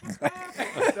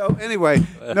 So anyway,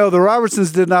 no, the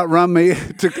Robertsons did not run me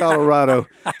to Colorado.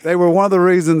 They were one of the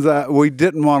reasons we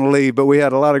didn't want to leave, but we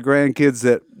had a lot of grandkids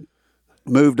that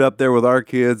moved up there with our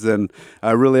kids, and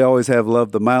I really always have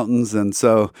loved the mountains, and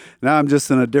so now I'm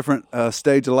just in a different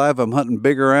stage of life. I'm hunting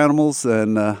bigger animals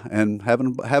and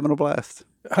having a blast.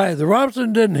 Hey, the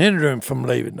Robertson didn't hinder him from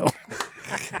leaving, though.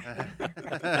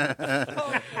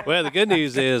 Well, the good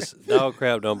news is dog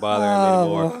crap don't bother him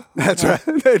anymore That's right.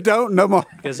 They don't no more.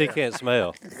 because he can't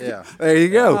smell. Yeah. There you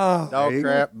go. Dog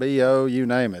crap, BO, you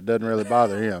name it. Doesn't really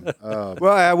bother him.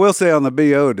 Well, I will say on the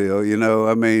BO deal,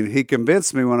 I mean, he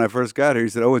convinced me when I first got here. He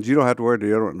said, Owens, you don't have to wear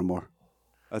deodorant no more.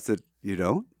 I said, you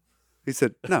don't? He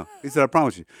said, no. He said, I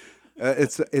promise you.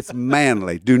 It's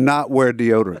manly. Do not wear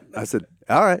deodorant. I said,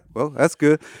 all right, well, that's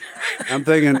good. I'm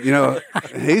thinking,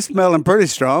 he's smelling pretty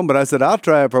strong, but I said, I'll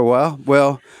try it for a while.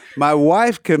 Well, my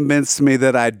wife convinced me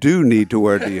that I do need to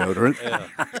wear deodorant. Yeah.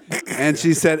 And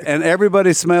she said, and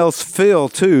everybody smells Phil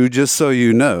too, just so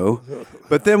you know.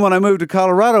 But then when I moved to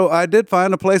Colorado, I did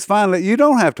find a place finally you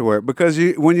don't have to wear it because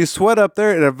when you sweat up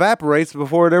there, it evaporates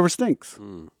before it ever stinks.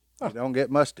 You don't get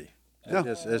musty. It's no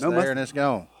there musty. and it's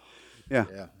gone. Yeah.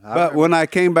 Yeah. But when I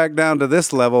came back down to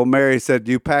this level, Mary said,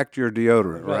 you packed your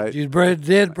deodorant, right? You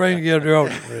did bring your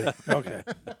deodorant. Okay.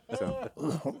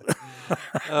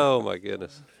 Oh my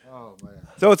goodness.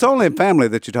 So it's only in family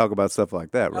that you talk about stuff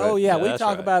like that, right? Oh, yeah, Yeah, we that's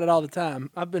talk right. about it all the time.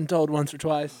 I've been told once or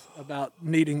twice about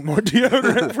needing more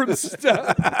deodorant from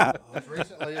stuff.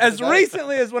 As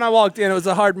recently as when I walked in, it was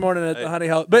a hard morning at the Honey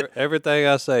Hole. But Everything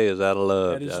I say is out of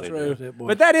love. that is Johnny. true.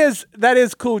 But that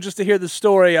is cool just to hear the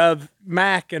story of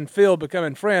Mac and Phil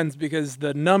becoming friends because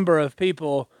the number of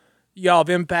people y'all have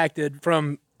impacted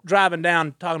from driving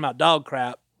down talking about dog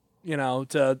crap,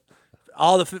 to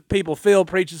all the people Phil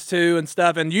preaches to and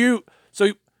stuff. And you're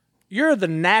the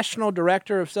national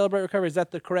director of Celebrate Recovery. Is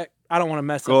that the correct? I don't want to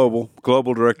mess up.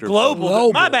 Global director.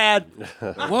 Global. My bad.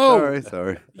 Whoa.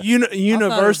 Sorry.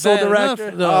 Universal bad enough,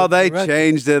 director. though. They Director.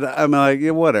 changed it. I'm like,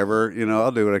 yeah, whatever.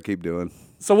 I'll do what I keep doing.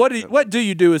 So what do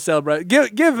you do with Celebrate?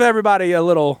 Give everybody a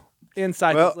little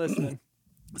insight Well, that's listening.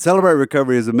 Celebrate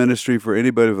Recovery is a ministry for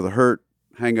anybody with a hurt,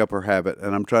 hang up, or habit,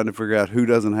 and I'm trying to figure out who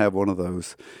doesn't have one of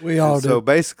those. We all And do. So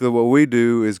basically what we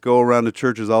do is go around to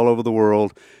churches all over the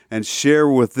world and share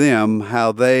with them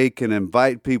how they can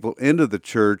invite people into the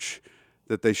church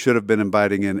that they should have been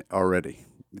inviting in already.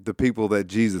 The people that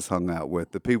Jesus hung out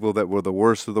with, the people that were the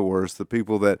worst of the worst, the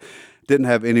people that didn't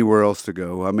have anywhere else to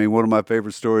go. I mean, one of my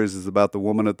favorite stories is about the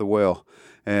woman at the well.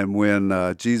 And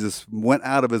when Jesus went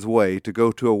out of his way to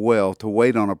go to a well to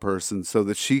wait on a person so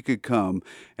that she could come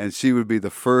and she would be the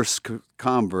first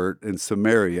convert in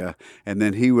Samaria, and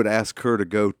then he would ask her to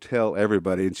go tell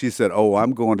everybody. And she said, oh,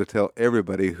 I'm going to tell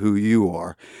everybody who you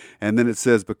are. And then it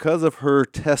says, because of her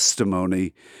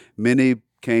testimony, many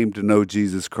came to know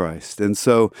Jesus Christ. And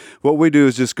so what we do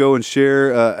is just go and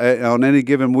share on any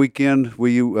given weekend.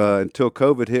 We until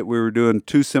COVID hit, we were doing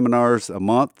 2 seminars a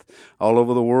month all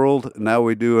over the world. Now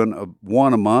we're doing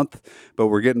one a month, but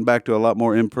we're getting back to a lot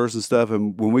more in-person stuff.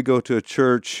 And when we go to a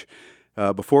church,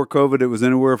 before COVID, it was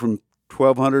anywhere from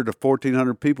 1,200 to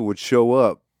 1,400 people would show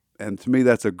up. And to me,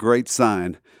 that's a great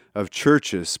sign of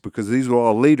churches because these were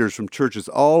all leaders from churches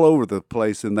all over the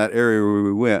place in that area where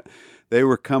we went. They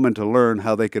were coming to learn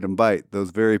how they could invite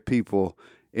those very people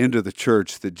into the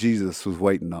church that Jesus was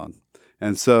waiting on.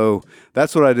 And so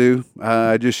that's what I do.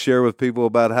 I just share with people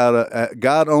about how to,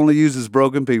 God only uses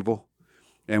broken people,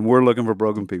 and we're looking for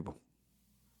broken people.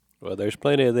 Well, there's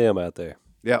plenty of them out there.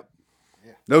 Yep.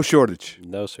 No shortage.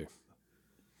 No, sir.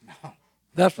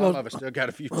 That's Some what. of us still got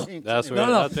a few chinks. That's anyway. what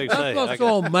No, no, I was that's saying. what's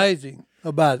so amazing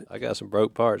about it. I got some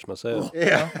broke parts myself.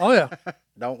 Yeah, Oh yeah,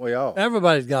 don't we all?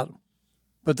 everybody's got them.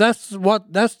 But that's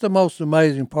the most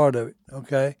amazing part of it.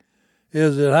 Okay,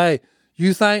 is that hey,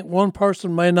 you think one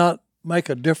person may not make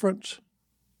a difference?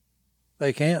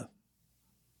 They can.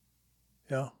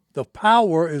 Yeah, the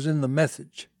power is in the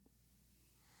message.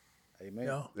 Amen.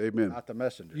 Yeah. Amen. Not the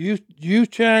messenger.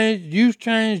 You've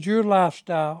changed your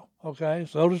lifestyle. Okay,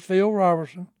 so does Phil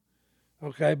Robertson.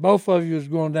 Okay, both of you is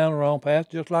going down the wrong path,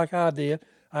 just like I did.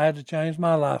 I had to change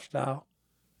my lifestyle,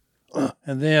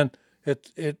 and then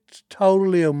it's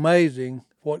totally amazing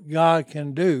what God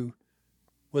can do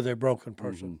with a broken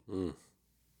person.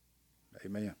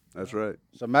 Amen. That's right.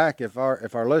 So, Mac, if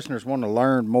our listeners want to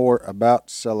learn more about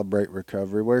Celebrate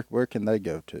Recovery, where can they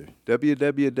go to?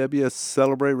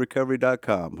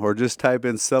 www.celebraterecovery.com, or just type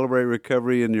in Celebrate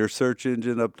Recovery in your search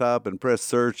engine up top and press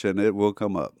search, and it will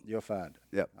come up. You'll find it.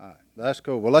 Yep. All right. That's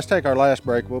cool. Well, let's take our last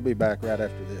break. We'll be back right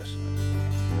after this.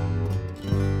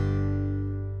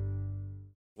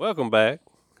 Welcome back.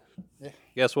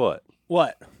 Guess what?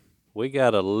 What? We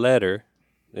got a letter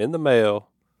in the mail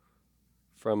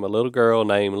from a little girl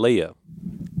named Leah.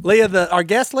 Leah, our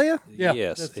guest Leah? Yeah,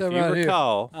 Yes. that's If it you right here.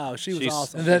 recall. Oh, she was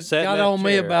awesome. And that sat in got that on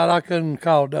me chair. about I couldn't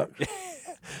call ducks.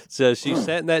 So she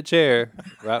sat in that chair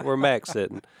right where Mac's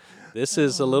sitting. This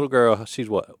is a little girl. She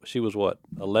was what,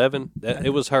 11?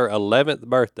 It was her 11th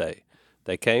birthday.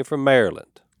 They came from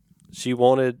Maryland. She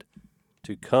wanted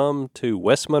to come to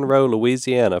West Monroe,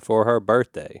 Louisiana for her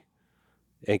birthday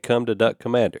and come to Duck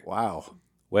Commander. Wow.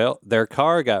 Well, their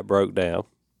car got broke down.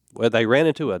 Well, they ran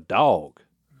into a dog.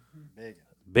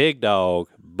 Big dog,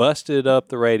 busted up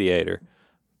the radiator.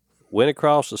 Went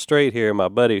across the street here. My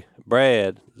buddy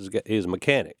Brad is a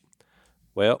mechanic.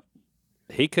 Well,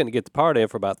 he couldn't get the part in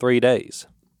for about 3 days.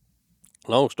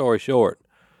 Long story short,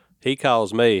 he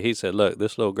calls me. He said, look,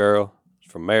 this little girl is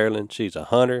from Maryland. She's a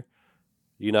hunter.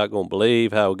 You're not going to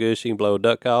believe how good she can blow a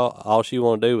duck call. All she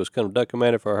wanted to do was come to Duck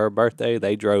Commander for her birthday.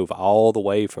 They drove all the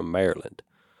way from Maryland.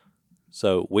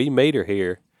 So we meet her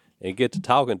here and get to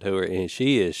talking to her, and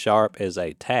she is sharp as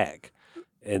a tack.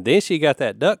 And then she got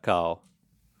that duck call,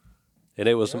 and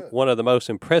it was one of the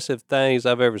most impressive things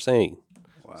I've ever seen.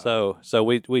 Wow. So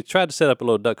we tried to set up a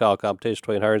little duck call competition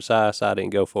between her and Si. I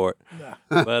didn't go for it.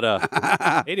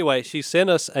 But anyway, she sent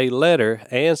us a letter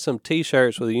and some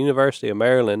T-shirts with the University of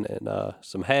Maryland and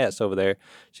some hats over there.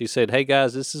 She said, hey,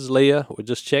 guys, this is Leah. We're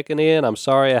just checking in. I'm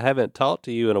sorry I haven't talked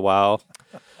to you in a while.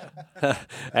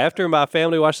 After my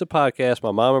family watched the podcast,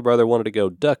 my mom and brother wanted to go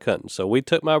duck hunting. So we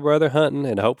took my brother hunting,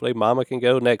 and hopefully Mama can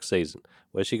go next season.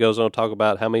 Well, she goes on to talk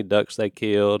about how many ducks they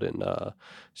killed, and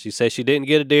she says she didn't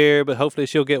get a deer, but hopefully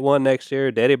she'll get one next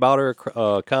year. Daddy bought her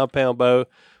a compound bow.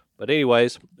 But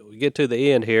anyways, we get to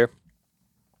the end here.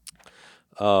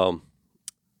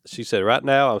 She said, right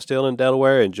now I'm still in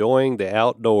Delaware enjoying the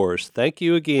outdoors. Thank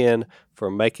you again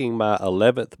for making my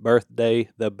 11th birthday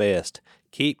the best.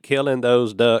 Keep killing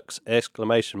those ducks, !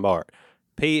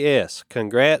 P.S.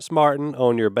 Congrats, Martin,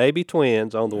 on your baby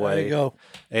twins on the way. There you go.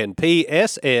 And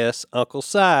P.S.S. Uncle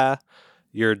Si,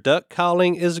 your duck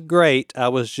calling is great. I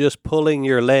was just pulling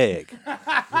your leg.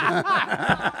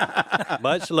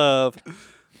 Much love.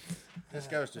 This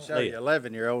goes to show you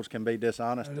 11-year-olds can be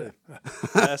dishonest too.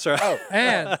 That's right.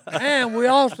 And we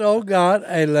also got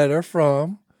a letter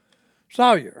from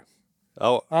Sawyer.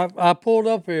 Oh, I pulled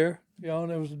up here,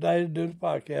 and it was the day to do the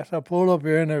podcast. I pulled up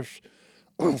here, and there's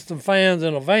some fans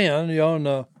in a van, and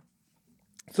as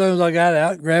soon as I got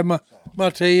out, grabbed my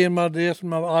tea and my this and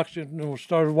my oxygen and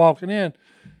started walking in,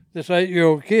 this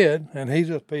 8-year-old kid, and he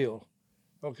just peeled.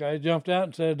 Okay, jumped out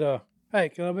and said, hey,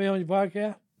 can I be on your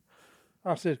podcast?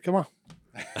 I said, come on.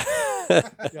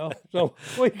 So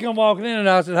we come walking in, and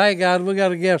I said, hey, guys, we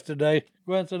got a guest today.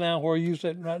 Go ahead and sit down where you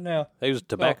sitting right now. he was a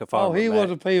tobacco farmer. Oh, he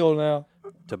was a peel now.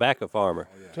 Tobacco farmer.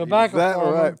 Tobacco Is that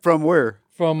farmer. right? From where?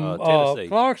 From Tennessee.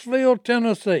 Clarksville,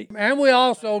 Tennessee. And we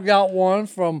also got one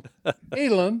from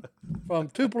Elam, from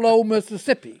Tupelo,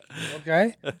 Mississippi.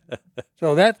 Okay?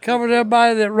 So that covered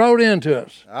everybody that wrote into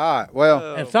us. All right.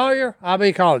 Well, And Sawyer, I'll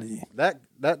be calling you.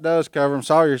 that does cover them.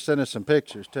 Sawyer sent us some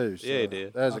pictures too. So Yeah, he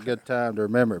did. That was a good time to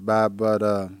remember it by.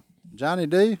 But Johnny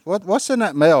D, what's in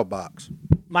that mailbox?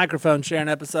 Microphone sharing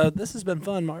episode. This has been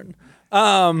fun, Martin.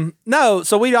 No,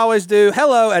 so we always do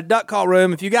hello at Duck Call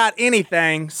Room. If you got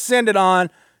anything, send it on,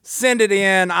 send it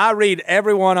in. I read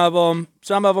every one of them.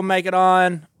 Some of them make it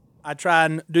on. I try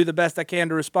and do the best I can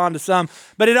to respond to some.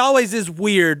 But it always is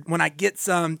weird when I get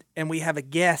some and we have a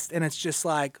guest and it's just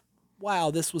like,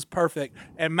 wow, this was perfect.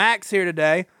 And Mac's here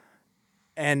today.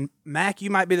 And Mac, you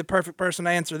might be the perfect person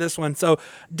to answer this one. So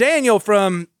Daniel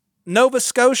from Nova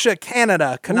Scotia,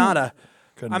 Canada.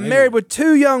 I'm married with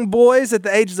 2 young boys at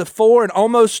the ages of 4 and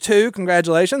almost 2.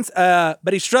 Congratulations. But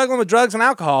he's struggling with drugs and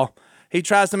alcohol. He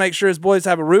tries to make sure his boys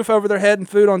have a roof over their head and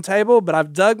food on table, but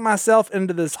I've dug myself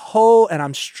into this hole and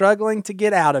I'm struggling to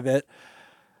get out of it.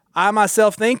 I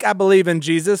myself think I believe in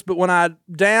Jesus, but when I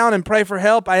down and pray for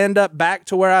help, I end up back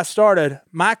to where I started.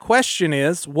 My question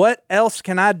is, what else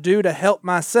can I do to help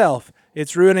myself?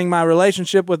 It's ruining my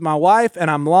relationship with my wife,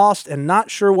 and I'm lost and not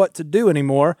sure what to do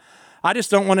anymore. I just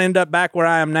don't want to end up back where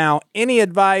I am now. Any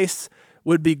advice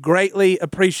would be greatly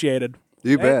appreciated.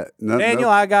 You bet.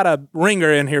 Daniel, I got a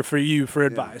ringer in here for you for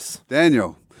advice.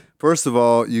 Daniel, first of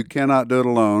all, you cannot do it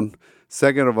alone.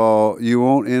 Second of all, you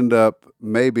won't end up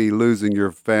maybe losing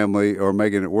your family or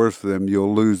making it worse for them.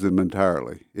 You'll lose them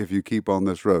entirely if you keep on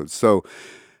this road. So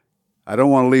I don't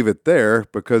want to leave it there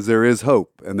because there is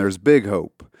hope, and there's big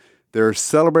hope. There are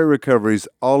Celebrate Recoveries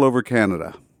all over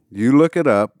Canada. You look it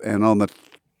up, and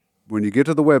when you get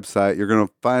to the website, you're going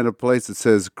to find a place that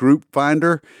says Group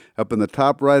Finder up in the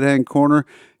top right-hand corner.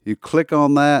 You click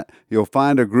on that, you'll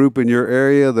find a group in your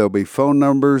area. There'll be phone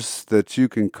numbers that you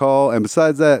can call. And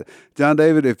besides that, John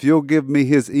David, if you'll give me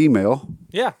his email.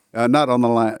 Yeah. Not on the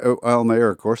line, on the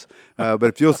air, of course. But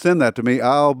if you'll send that to me,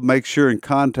 I'll make sure and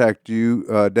contact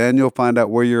you, Daniel, find out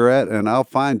where you're at, and I'll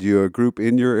find you a group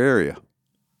in your area.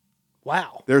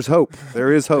 Wow. There's hope.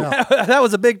 There is hope. That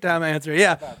was a big-time answer,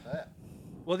 yeah.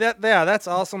 Well, that's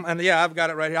awesome. And, yeah, I've got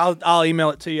it right here. I'll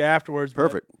email it to you afterwards.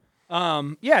 Perfect.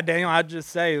 Yeah, Daniel, I'd just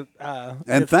say.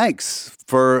 And thanks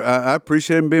for, I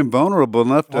appreciate him being vulnerable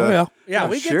enough to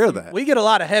we share that. We get a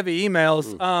lot of heavy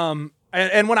emails.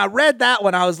 And when I read that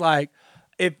one, I was like,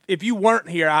 if you weren't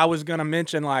here, I was going to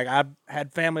mention, like, I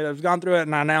had family that has gone through it,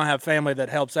 and I now have family that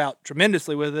helps out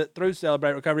tremendously with it through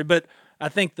Celebrate Recovery. But I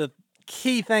think the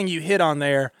key thing you hit on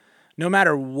there, no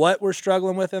matter what we're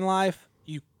struggling with in life,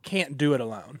 you can't do it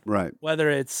alone. Right. Whether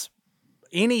it's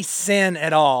any sin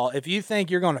at all, if you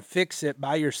think you're going to fix it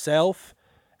by yourself,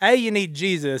 A, you need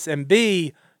Jesus, and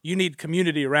B, you need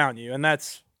community around you. And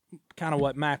that's kind of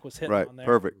what Mac was hitting on there.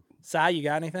 Perfect. Si, you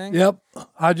got anything? Yep.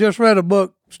 I just read a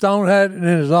book. Stone had it in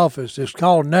his office. It's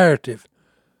called Narrative.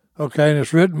 Okay, and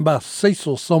it's written by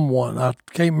Cecil someone. I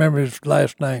can't remember his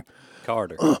last name.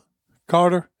 Carter.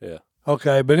 Carter? Yeah.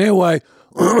 Okay, but anyway,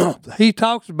 he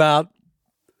talks about,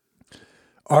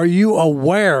 are you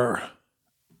aware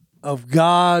of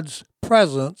God's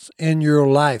presence in your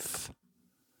life?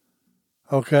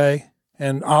 Okay,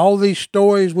 and all these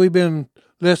stories we've been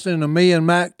listening to me and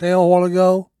Mac tell a while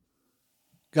ago,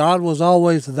 God was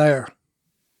always there.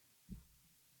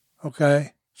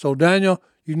 Okay, so Daniel,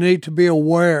 you need to be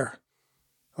aware.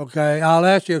 Okay, I'll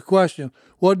ask you a question.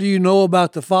 What do you know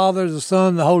about the Father, the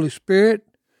Son, the Holy Spirit?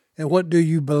 And what do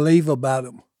you believe about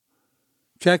them?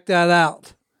 Check that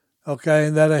out. Okay,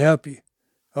 and that'll help you.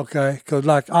 Okay, because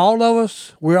like all of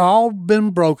us, we're all been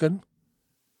broken.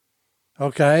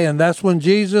 Okay, and that's when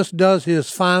Jesus does his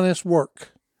finest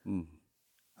work.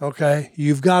 Okay,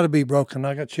 you've got to be broken.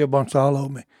 I got chill bumps all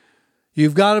over me.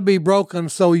 You've got to be broken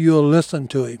so you'll listen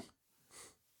to him.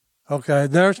 Okay,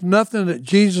 there's nothing that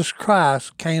Jesus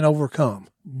Christ can't overcome.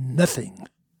 Nothing.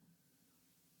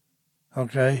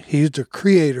 Okay, he's the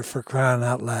creator, for crying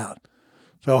out loud.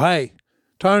 So, hey,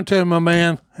 turn to him, my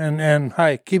man, and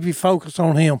hey, keep your focus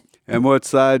on him. And what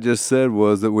Si just said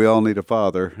was that we all need a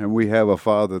father, and we have a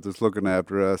father that's looking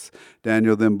after us.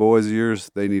 Daniel, them boys of yours,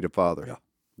 they need a father. Yeah.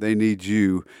 They need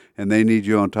you, and they need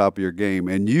you on top of your game.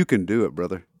 And you can do it,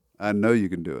 brother. I know you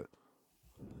can do it.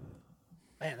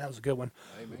 Man, that was a good one.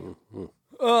 Amen.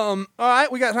 All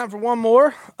right, we got time for one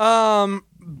more.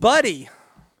 Buddy.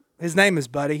 His name is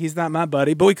Buddy. He's not my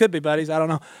buddy, but we could be buddies. I don't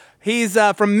know. He's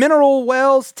from Mineral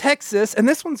Wells, Texas, and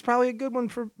this one's probably a good one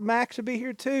for Max to be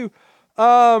here too.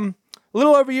 A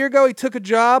little over a year ago, he took a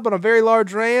job on a very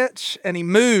large ranch, and he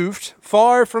moved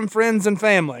far from friends and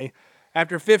family.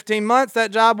 After 15 months,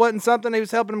 that job wasn't something he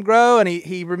was helping him grow, and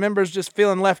he remembers just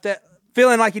feeling like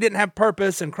he didn't have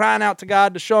purpose and crying out to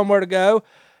God to show him where to go.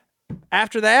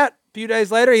 After that, a few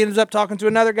days later, he ends up talking to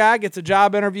another guy, gets a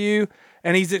job interview,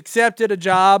 and he's accepted a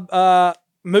job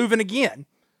moving again.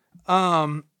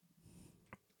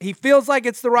 He feels like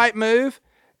it's the right move,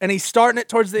 and he's starting it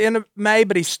towards the end of May,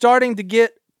 but he's starting to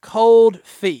get cold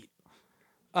feet.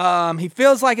 He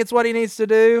feels like it's what he needs to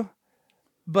do,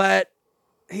 but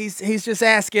he's just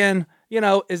asking,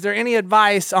 is there any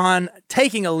advice on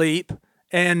taking a leap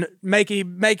and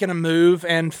making a move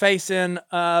and facing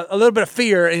a little bit of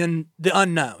fear in the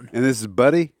unknown? And this is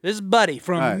Buddy? This is Buddy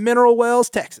from Mineral Wells,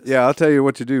 Texas. Yeah, I'll tell you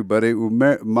what you do, buddy.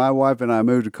 My wife and I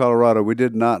moved to Colorado. We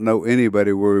did not know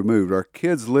anybody where we moved. Our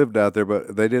kids lived out there,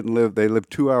 but they didn't live. They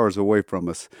lived 2 hours away from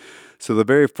us. So the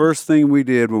very first thing we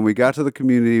did when we got to the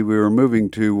community we were moving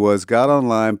to was got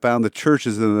online, found the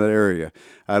churches in that area.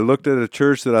 I looked at a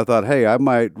church that I thought, hey, I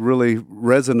might really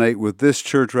resonate with this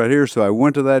church right here. So I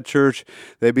went to that church.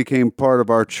 They became part of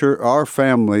our church, our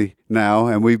family now,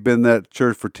 and we've been that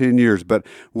church for 10 years. But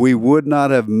we would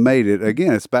not have made it.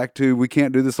 Again, it's back to we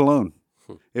can't do this alone.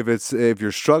 If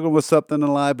you're struggling with something in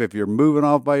life, if you're moving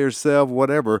off by yourself,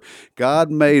 whatever,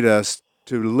 God made us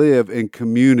to live in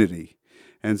community.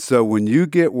 And so when you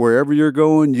get wherever you're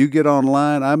going, you get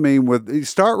online. I mean,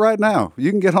 start right now. You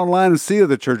can get online and see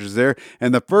the churches there.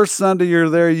 And the first Sunday you're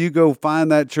there, you go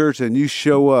find that church and you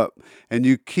show up and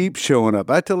you keep showing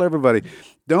up. I tell everybody,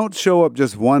 don't show up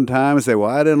just one time and say, well,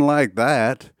 I didn't like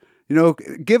that. You know,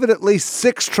 give it at least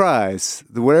 6 tries.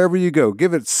 Wherever you go,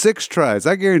 give it 6 tries.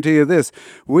 I guarantee you this.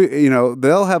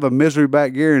 They'll have a misery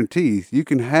back guarantee. You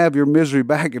can have your misery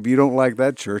back if you don't like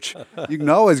that church. You can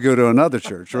always go to another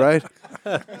church, right?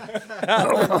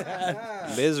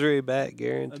 Misery back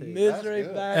guarantee. Misery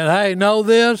back. And hey, know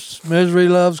this: misery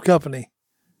loves company.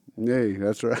 Yeah,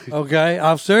 that's right. Okay,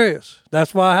 I'm serious.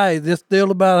 That's why, hey, this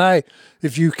deal about, hey,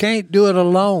 if you can't do it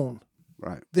alone,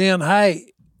 Right. then, hey,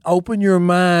 open your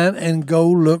mind and go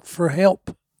look for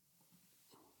help.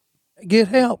 Get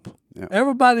help. Yeah.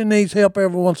 Everybody needs help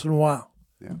every once in a while.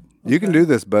 Yeah. You can do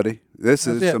this, buddy. This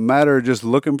is it. a matter of just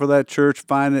looking for that church,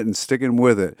 find it, and sticking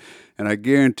with it. And I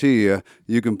guarantee you,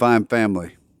 you can find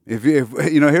family. If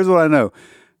here's what I know.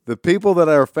 The people that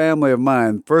are family of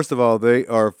mine, first of all, they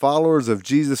are followers of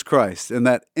Jesus Christ, and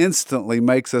that instantly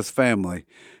makes us family.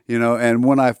 And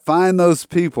when I find those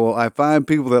people, I find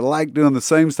people that like doing the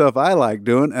same stuff I like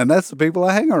doing, and that's the people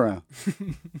I hang around.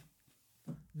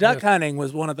 Duck hunting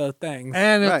was one of those things.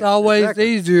 And it's Right, always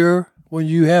exactly. easier when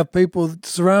you have people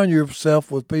surround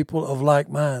yourself with people of like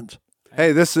minds.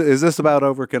 Hey, is this about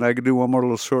over? Can I do one more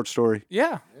little short story?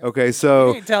 Yeah. Okay,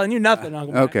 so He ain't telling you nothing,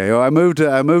 Uncle Matt. okay, well, I moved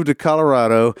to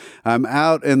Colorado. I'm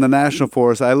out in the national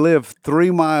forest. I live 3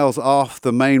 miles off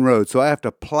the main road, so I have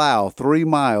to plow 3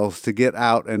 miles to get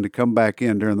out and to come back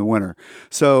in during the winter.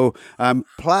 So I'm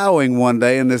plowing one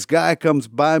day, and this guy comes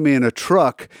by me in a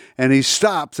truck, and he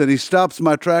stops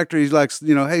my tractor. He's like,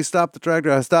 hey, stop the tractor.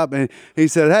 I stop, and he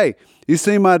said, hey, you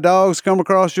see my dogs come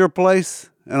across your place?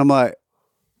 And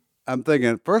I'm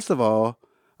thinking, first of all,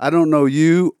 I don't know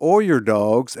you or your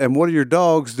dogs, and what are your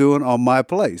dogs doing on my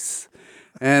place?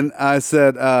 And I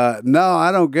said, no,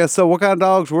 I don't guess so. What kind of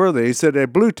dogs were they? He said, they're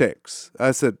blue ticks.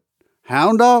 I said,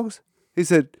 hound dogs? He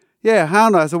said, yeah,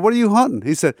 hound dogs. I said, what are you hunting?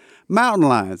 He said, mountain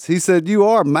lions. He said, you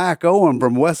are Mac Owen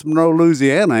from West Monroe,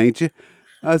 Louisiana, ain't you?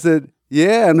 I said,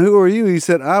 yeah, and who are you? He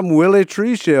said, I'm Willie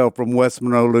Treeshell from West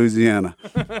Monroe, Louisiana.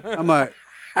 I'm like,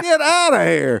 get out of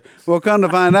here. Well, come to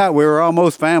find out, we were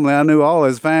almost family. I knew all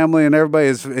his family and everybody.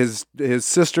 His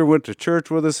sister went to church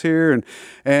with us here.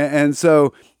 And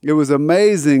so it was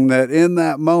amazing that in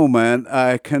that moment,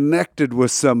 I connected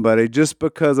with somebody just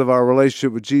because of our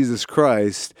relationship with Jesus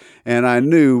Christ. And I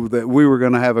knew that we were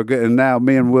going to have a good, and now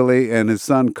me and Willie and his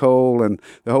son Cole and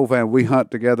the whole family, we hunt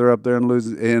together up there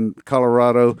in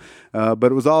Colorado.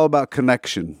 But it was all about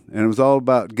connection. And it was all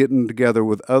about getting together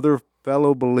with other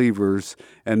fellow believers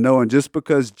and knowing just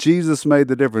because Jesus made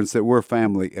the difference that we're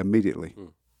family immediately.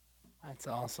 That's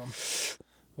awesome.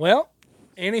 Well,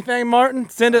 anything, Martin?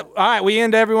 Send it. All right, we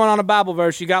end everyone on a Bible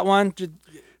verse. You got one?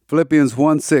 Philippians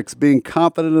 1:6, being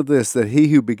confident of this, that he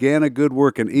who began a good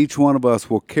work in each one of us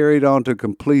will carry it on to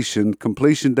completion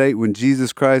date when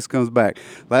Jesus Christ comes back.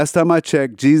 Last time I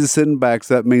checked, Jesus isn't back,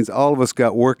 so that means all of us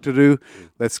got work to do.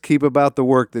 Let's keep about the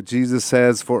work that Jesus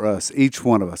has for us, each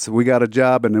one of us. We got a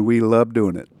job, and we love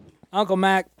doing it. Uncle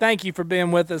Mac, thank you for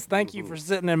being with us. Thank you for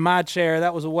sitting in my chair.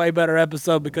 That was a way better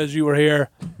episode because you were here.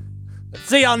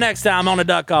 See y'all next time on the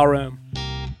Duck Call Room.